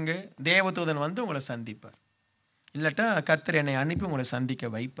தாங்குங்க. தேவதூதன் வந்து உங்களை சந்திப்பார். இல்லாட்டா கர்த்தர் என்னை அனுப்பி உங்களை சந்திக்க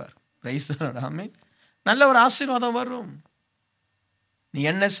வைப்பார். Praise the Lord. ஆமென். நல்ல ஒரு ஆசீர்வாதம் வரும். நீ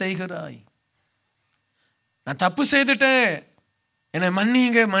என்ன செய்கிறாய்? நான் தப்பு செய்துட்டேன், என்னை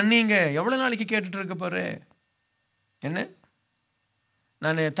மன்னிங்க. எவ்வளவு நாளைக்கு கேட்டுட்டு இருக்க போற? என்ன,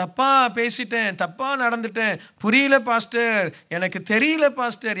 நான் தப்பா பேசிட்டேன், தப்பா நடந்துட்டேன், புரியல பாஸ்டர், எனக்கு தெரியல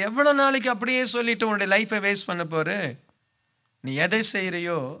பாஸ்டர், எவ்வளவு நாளைக்கு அப்படியே சொல்லிட்டு உன்னுடைய லைஃபை வேஸ்ட் பண்ண போற? நீ எதை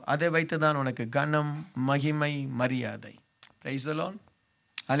செய்யறியோ அதை வைத்துதான் உனக்கு கனம், மகிமை, மரியாதை. Praise the Lord.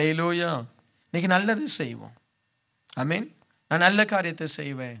 ஹல்லேலூயா. இன்னைக்கு நல்லது செய்வோம். ஆமென். நான் நல்ல காரியத்தை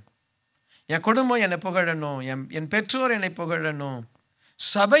செய்வேன். என் குடும்பம் என்னை புகழணும், என் பெற்றோர் என்னை புகழணும்,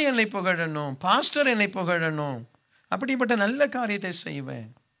 சபை என்னை புகழணும், பாஸ்டர் என்னை புகழணும். அப்படிப்பட்ட நல்ல காரியத்தை செய்வேன்.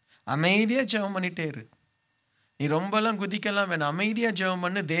 அமைதியாக ஜெபம் பண்ணிட்டே இரு. நீ ரொம்பலாம் குதிக்கலாம் வேணாம். அமைதியாக ஜெபம்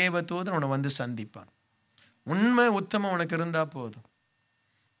பண்ணு. தேவதூதன் உன்னை வந்து சந்திப்பான். உண்மை உத்தமம் உனக்கு இருந்தா போதும்.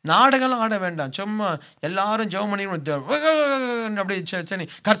 நாடகம் ஆட வேண்டாம். சும்மா எல்லாரும் ஜெபம் பண்ணி அப்படி சரி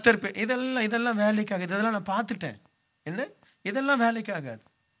கர்த்தர் இதெல்லாம் வேலைக்காக. இதெல்லாம் நான் பார்த்துட்டேன். என்ன, இதெல்லாம் வேலைக்காகாது.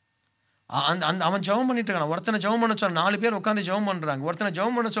 அவன் ஜெபம் பண்ணிட்டு இருக்கான். ஒருத்தனை ஜெபம் பண்ண சொல்றான், 4 பேர் உட்காந்து ஜெபம் பண்றாங்க. ஒருத்தனை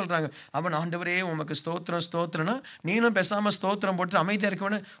ஜெபம் பண்ண சொல்றாங்க. அவன் ஆண்டவரே உமக்கு ஸ்தோத்திரம்னா நீனும் பேசாம ஸ்தோத்திரம் போட்டு அமைதியா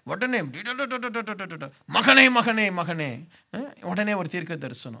இருக்க. உடனே மகனே உடனே ஒரு தீர்க்க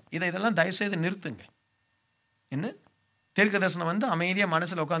தரிசனம். இதெல்லாம் தயவுசெய்து நிறுத்துங்க. என்ன, தீர்க்க தரிசனம் வந்து அமைதியா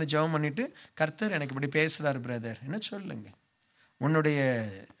மனசுல உட்காந்து ஜெபம் பண்ணிட்டு, கர்த்தர் எனக்கு இப்படி பேசுறாரு பிரதர், என்ன சொல்லுங்க.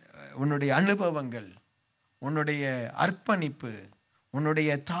 உன்னுடைய அனுபவங்கள், உன்னுடைய அர்ப்பணிப்பு,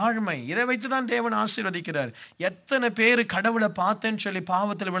 உன்னுடைய தாழ்மை, இதை வைத்துதான் தேவன் ஆசீர்வதிக்கிறார். எத்தனை பேர் கடவுளை பார்த்தேன்னு சொல்லி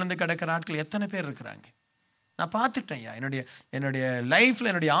பாவத்தில் விழுந்து கிடக்கிற ஆட்கள் எத்தனை பேர் இருக்கிறாங்க? நான் பார்த்துட்டேன்யா. என்னுடைய லைஃப்ல,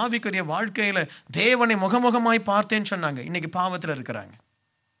 என்னுடைய ஆவிக்குரிய வாழ்க்கையில தேவனை முகமுகமாய் பார்த்தேன்னு சொன்னாங்க. இன்னைக்கு பாவத்தில் இருக்கிறாங்க.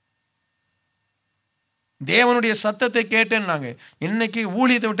 தேவனுடைய சத்தத்தை கேட்டேன்னாங்க. இன்னைக்கு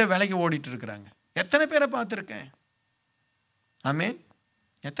ஊழியத்தை விட்டு விலகி ஓடிட்டு இருக்கிறாங்க. எத்தனை பேரை பார்த்துருக்கேன்? ஆமென்.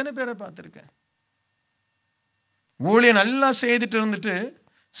 எத்தனை பேரை பார்த்துருக்கேன்? ஊழியம் நல்லா செய்துட்டு இருந்துட்டு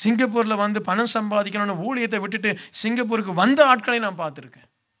சிங்கப்பூர்ல வந்து பணம் சம்பாதிக்கணும்னு ஊழியத்தை விட்டுட்டு சிங்கப்பூருக்கு வந்த ஆட்களை நான் பார்த்துருக்கேன்.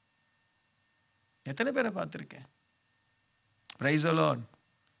 எத்தனை பேரை பார்த்துருக்கேன்? Praise the Lord.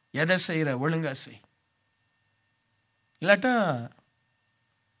 எதை செய்யற ஒழுங்கா செய். இல்லாட்டா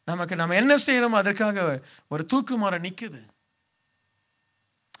நம்ம என்ன செய்யறோமோ அதற்காக ஒரு தூக்குமாற நிக்குது.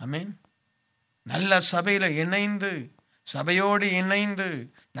 ஆமென். நல்ல சபையில இணைந்து, சபையோடு இணைந்து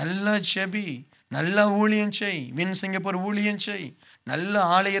நல்ல செபி, நல்ல ஊழியம் செய். சிங்கப்பூர் ஊழியம் செய். நல்ல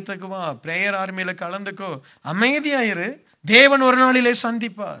ஆலயத்துக்கு வா, பிரேயர் ஆர்மியில கலந்துக்கோ. அமைதியாயிரு. தேவன் ஒரு நாளிலே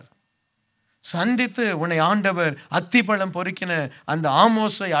சந்திப்பார். சந்தித்து உன்னை ஆண்டவர் அத்திப்பழம் பொறுக்கின அந்த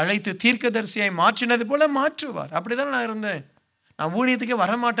ஆமோஸை அழைத்து தீர்க்கதரிசியாய் மாற்றினது போல மாற்றுவார். அப்படிதான் நான் இருந்தேன். நான் ஊழியத்துக்கே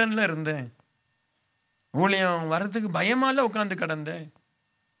வரமாட்டேன்ல இருந்தேன். ஊழியம் வர்றதுக்கு பயமால உட்காந்து கிடந்தேன்.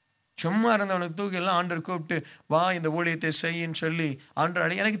 சும்மா இருந்தவனுக்கு தூக்கி எல்லாம் ஆண்டவர் கூப்பிட்டு வா இந்த ஊழியத்தை செய்யின்னு சொல்லி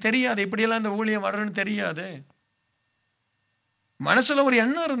ஆண்டவர் எனக்கு தெரியாது, இப்படியெல்லாம் இந்த ஊழியம் வர்றன்னு தெரியாது. மனசுல ஒரு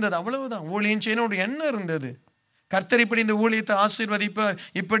எண்ணம் இருந்தது, அவ்வளவுதான். ஊழியம் செய்யணும் ஒரு எண்ணம் இருந்தது. கர்த்தர் இப்படி இந்த ஊழியத்தை ஆசீர்வதிப்பார்,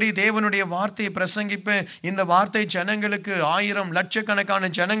 இப்படி தேவனுடைய வார்த்தையை பிரசங்கிப்பேன், இந்த வார்த்தை ஜனங்களுக்கு 1000 லட்சக்கணக்கான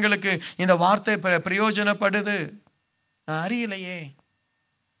ஜனங்களுக்கு இந்த வார்த்தை பிரயோஜனப்படுது. நான் அறியலையே.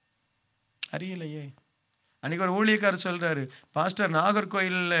 அன்றைக்கி ஒரு ஊழியக்காரர் சொல்கிறாரு, பாஸ்டர்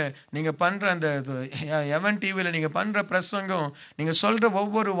நாகர்கோயிலில் நீங்கள் பண்ணுற அந்த எவன் டிவியில் நீங்கள் பண்ணுற பிரசங்கம், நீங்கள் சொல்கிற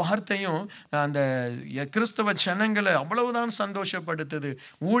ஒவ்வொரு வார்த்தையும் அந்த கிறிஸ்தவ ஜனங்களை அவ்வளவுதான் சந்தோஷப்படுத்துது,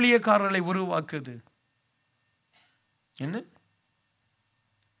 ஊழியக்காரர்களை உருவாக்குது. என்ன,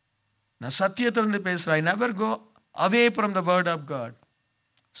 நான் சத்தியத்திலிருந்து பேசுகிறேன். I never go away from the word of God.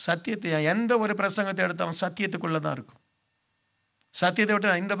 சத்தியத்தை, எந்த ஒரு பிரசங்கத்தை எடுத்தாலும் சத்தியத்துக்குள்ளே தான் இருக்கும். சத்தியத்தை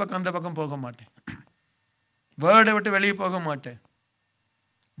விட்டு நான் இந்த பக்கம் அந்த பக்கம் போக மாட்டேன், வேர்டை விட்டு வெளியே போக மாட்டேன்.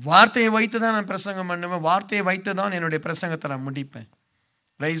 வார்த்தையை வைத்து தான் நான் பிரசங்கம் பண்ணுவேன், வார்த்தையை வைத்து தான் என்னுடைய பிரசங்கத்தை நான் முடிப்பேன்.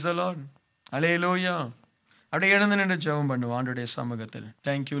 பிரைஸ் தி லார்ட், அல்லேலூயா. அப்படியே எழுந்து நின்று ஜெபம் பண்ணுவோம் ஆண்டவருடைய சமூகத்தில்.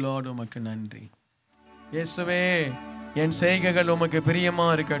 தேங்க்யூ லார்ட், உமக்கு நன்றி. இயேசுவே, என் செய்கைகள் உமக்கு பிரியமா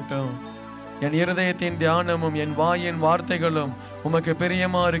இருக்கட்டும், என் இருதயத்தின் தியானமும் என் வாயின் வார்த்தைகளும் உமக்கு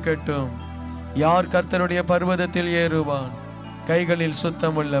பிரியமா இருக்கட்டும். யார் கர்த்தருடைய பர்வதத்தில் ஏறுவான்? கைகளில்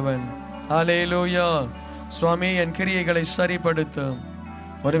சுத்தம் உள்ளவன். அல்லேலூயா. சுவாமி, என் கிரியைகளை சரிப்படுத்தும்.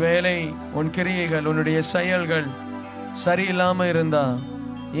 ஒருவேளை உன் கிரியைகள், உன்னுடைய செயல்கள் சரியில்லாம இருந்தா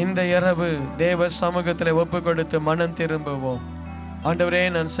இந்த இரவு தேவ சமூகத்தில் ஒப்பு கொடுத்து மனம் திரும்புவோம். ஆண்டவரே,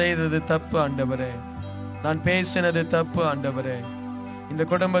 நான் செய்தது தப்பு ஆண்டவரே, நான் பேசினது தப்பு ஆண்டவரே, இந்த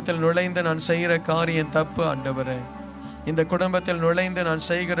குடும்பத்தில் நுழைந்து நான் செய்கிற காரியம் தப்பு ஆண்டவரே, இந்த குடும்பத்தில் நுழைந்து நான்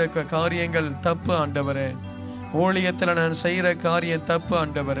செய்கிற காரியங்கள் தப்பு ஆண்டவரே, ஊழியத்தில் நான் செய்கிற காரியம் தப்பு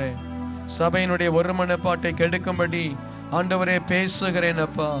ஆண்டவரே, சபையினுடைய ஒருமனப்பாட்டை கெடுக்கும்படி ஆண்டவரே பேசுகிறேன்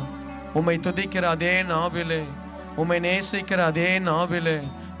அப்பா. உம்மை துதிக்கிற அதே நாவிலே, உம்மை நேசிக்கிற அதே நாவிலே,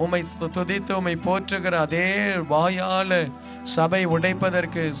 உம்மை துதித்து உம்மை போற்றுகிற அதே வாயால சபை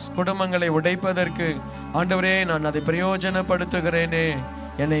உடைப்பதற்கு, குடும்பங்களை உடைப்பதற்கு ஆண்டவரே நான் அதை பிரயோஜனப்படுத்துகிறேனே.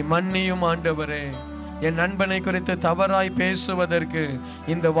 என்னை மன்னியும் ஆண்டவரே. என் நண்பனை குறித்து தவறாய் பேசுவதற்கு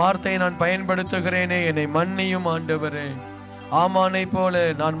இந்த வார்த்தையை நான் பயன்படுத்துகிறேனே, என்னை மன்னியும் ஆண்டவரே. ஆமானை போல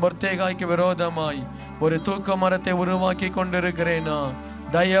நான் மொர்தெகாய்க்கு விரோதமாய் ஒரு தூக்க மரத்தை உருவாக்கி கொண்டிருக்கிறேனா?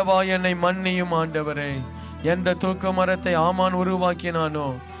 தயவாய் என்னை மன்னியும் ஆண்டவரே. எந்த தூக்க மரத்தை ஆமான் உருவாக்கினானோ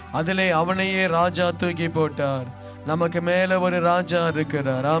அதிலே அவனையே ராஜா தூக்கி போட்டார். நமக்கு மேல ஒரு ராஜா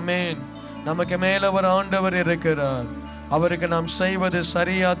இருக்கிறார். ஆமேன். நமக்கு மேல ஒரு ஆண்டவர் இருக்கிறார். அவருக்கு நாம் செய்வது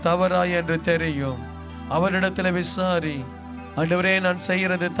சரியா தவறா என்று தெரியும். அவரிடத்துல விசாரி, ஆண்டவரே நான்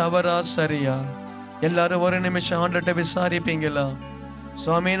செய்யறது தவறா சரியா? எல்லாரும் ஒரு நிமிஷம் ஆண்டவர்கிட்ட விசாரிப்பீங்களா?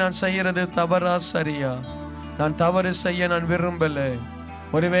 சுவாமி, நான் செய்யறது தவறா சரியா? நான் தவறு செய்ய நான் விரும்பல.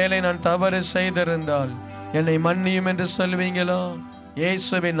 ஒருவேளை நான் தவறு செய்திருந்தால் என்னை மன்னியும் என்று சொல்வீங்களா?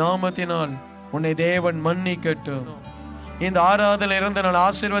 இயேசுவின் நாமத்தினால் உன்னை தேவன் மன்னிக்கட்டும். இந்த ஆராதனையில் இருந்து நான்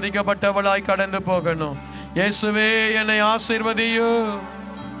ஆசீர்வதிக்கப்பட்டவளாய் கடந்து போகணும். இயேசுவே, என்னை ஆசீர்வதியும்.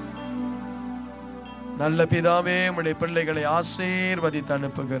 நல்ல பிதாவே, உம்முடைய பிள்ளைகளை ஆசீர்வதித்து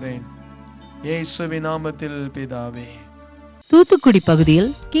அனுப்புகிறேன் இயேசுவின் நாமத்தில் பிதாவே. தூத்துக்குடி பகுதியில்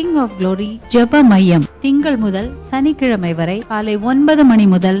கிங் ஆஃப் குளோரி ஜெப மையம் திங்கள் முதல் சனிக்கிழமை வரை காலை 9 மணி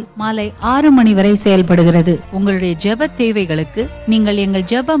முதல் மாலை 6 மணி வரை செயல்படுகிறது. உங்களுடைய ஜெப தேவைகளுக்கு நீங்கள் எங்கள்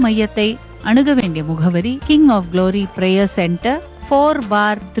ஜெப மையத்தை அணுக வேண்டிய முகவரி king of glory prayer centre,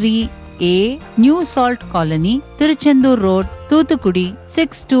 4/3A, new salt colony, Tiruchendur road, Thoothukudi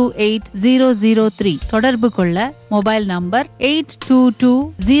 628003. தொடர்பு கொள்ள மொபைல் நம்பர்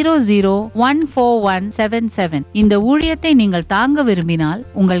 8220014177. இந்த ஊழியத்தை நீங்கள் தாங்க விரும்பினால்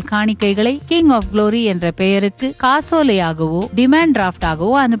உங்கள் காணிக்கைகளை கிங் ஆஃப் குளோரி என்ற பெயருக்கு காசோலையாகவோ டிமாண்ட் டிராஃப்ட்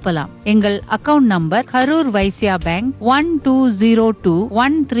ஆகவோ அனுப்பலாம். எங்கள் account number Karur Vaishya bank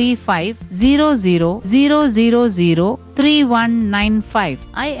 1202-135000003195.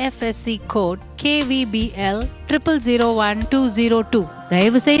 IFSC code KVBL 0001-202.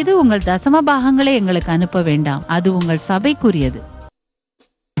 தயவு செய்து உங்கள் தசம பாகங்களை எங்களுக்கு அனுப்ப வேண்டாம், அது உங்கள் சபைக்குரியது.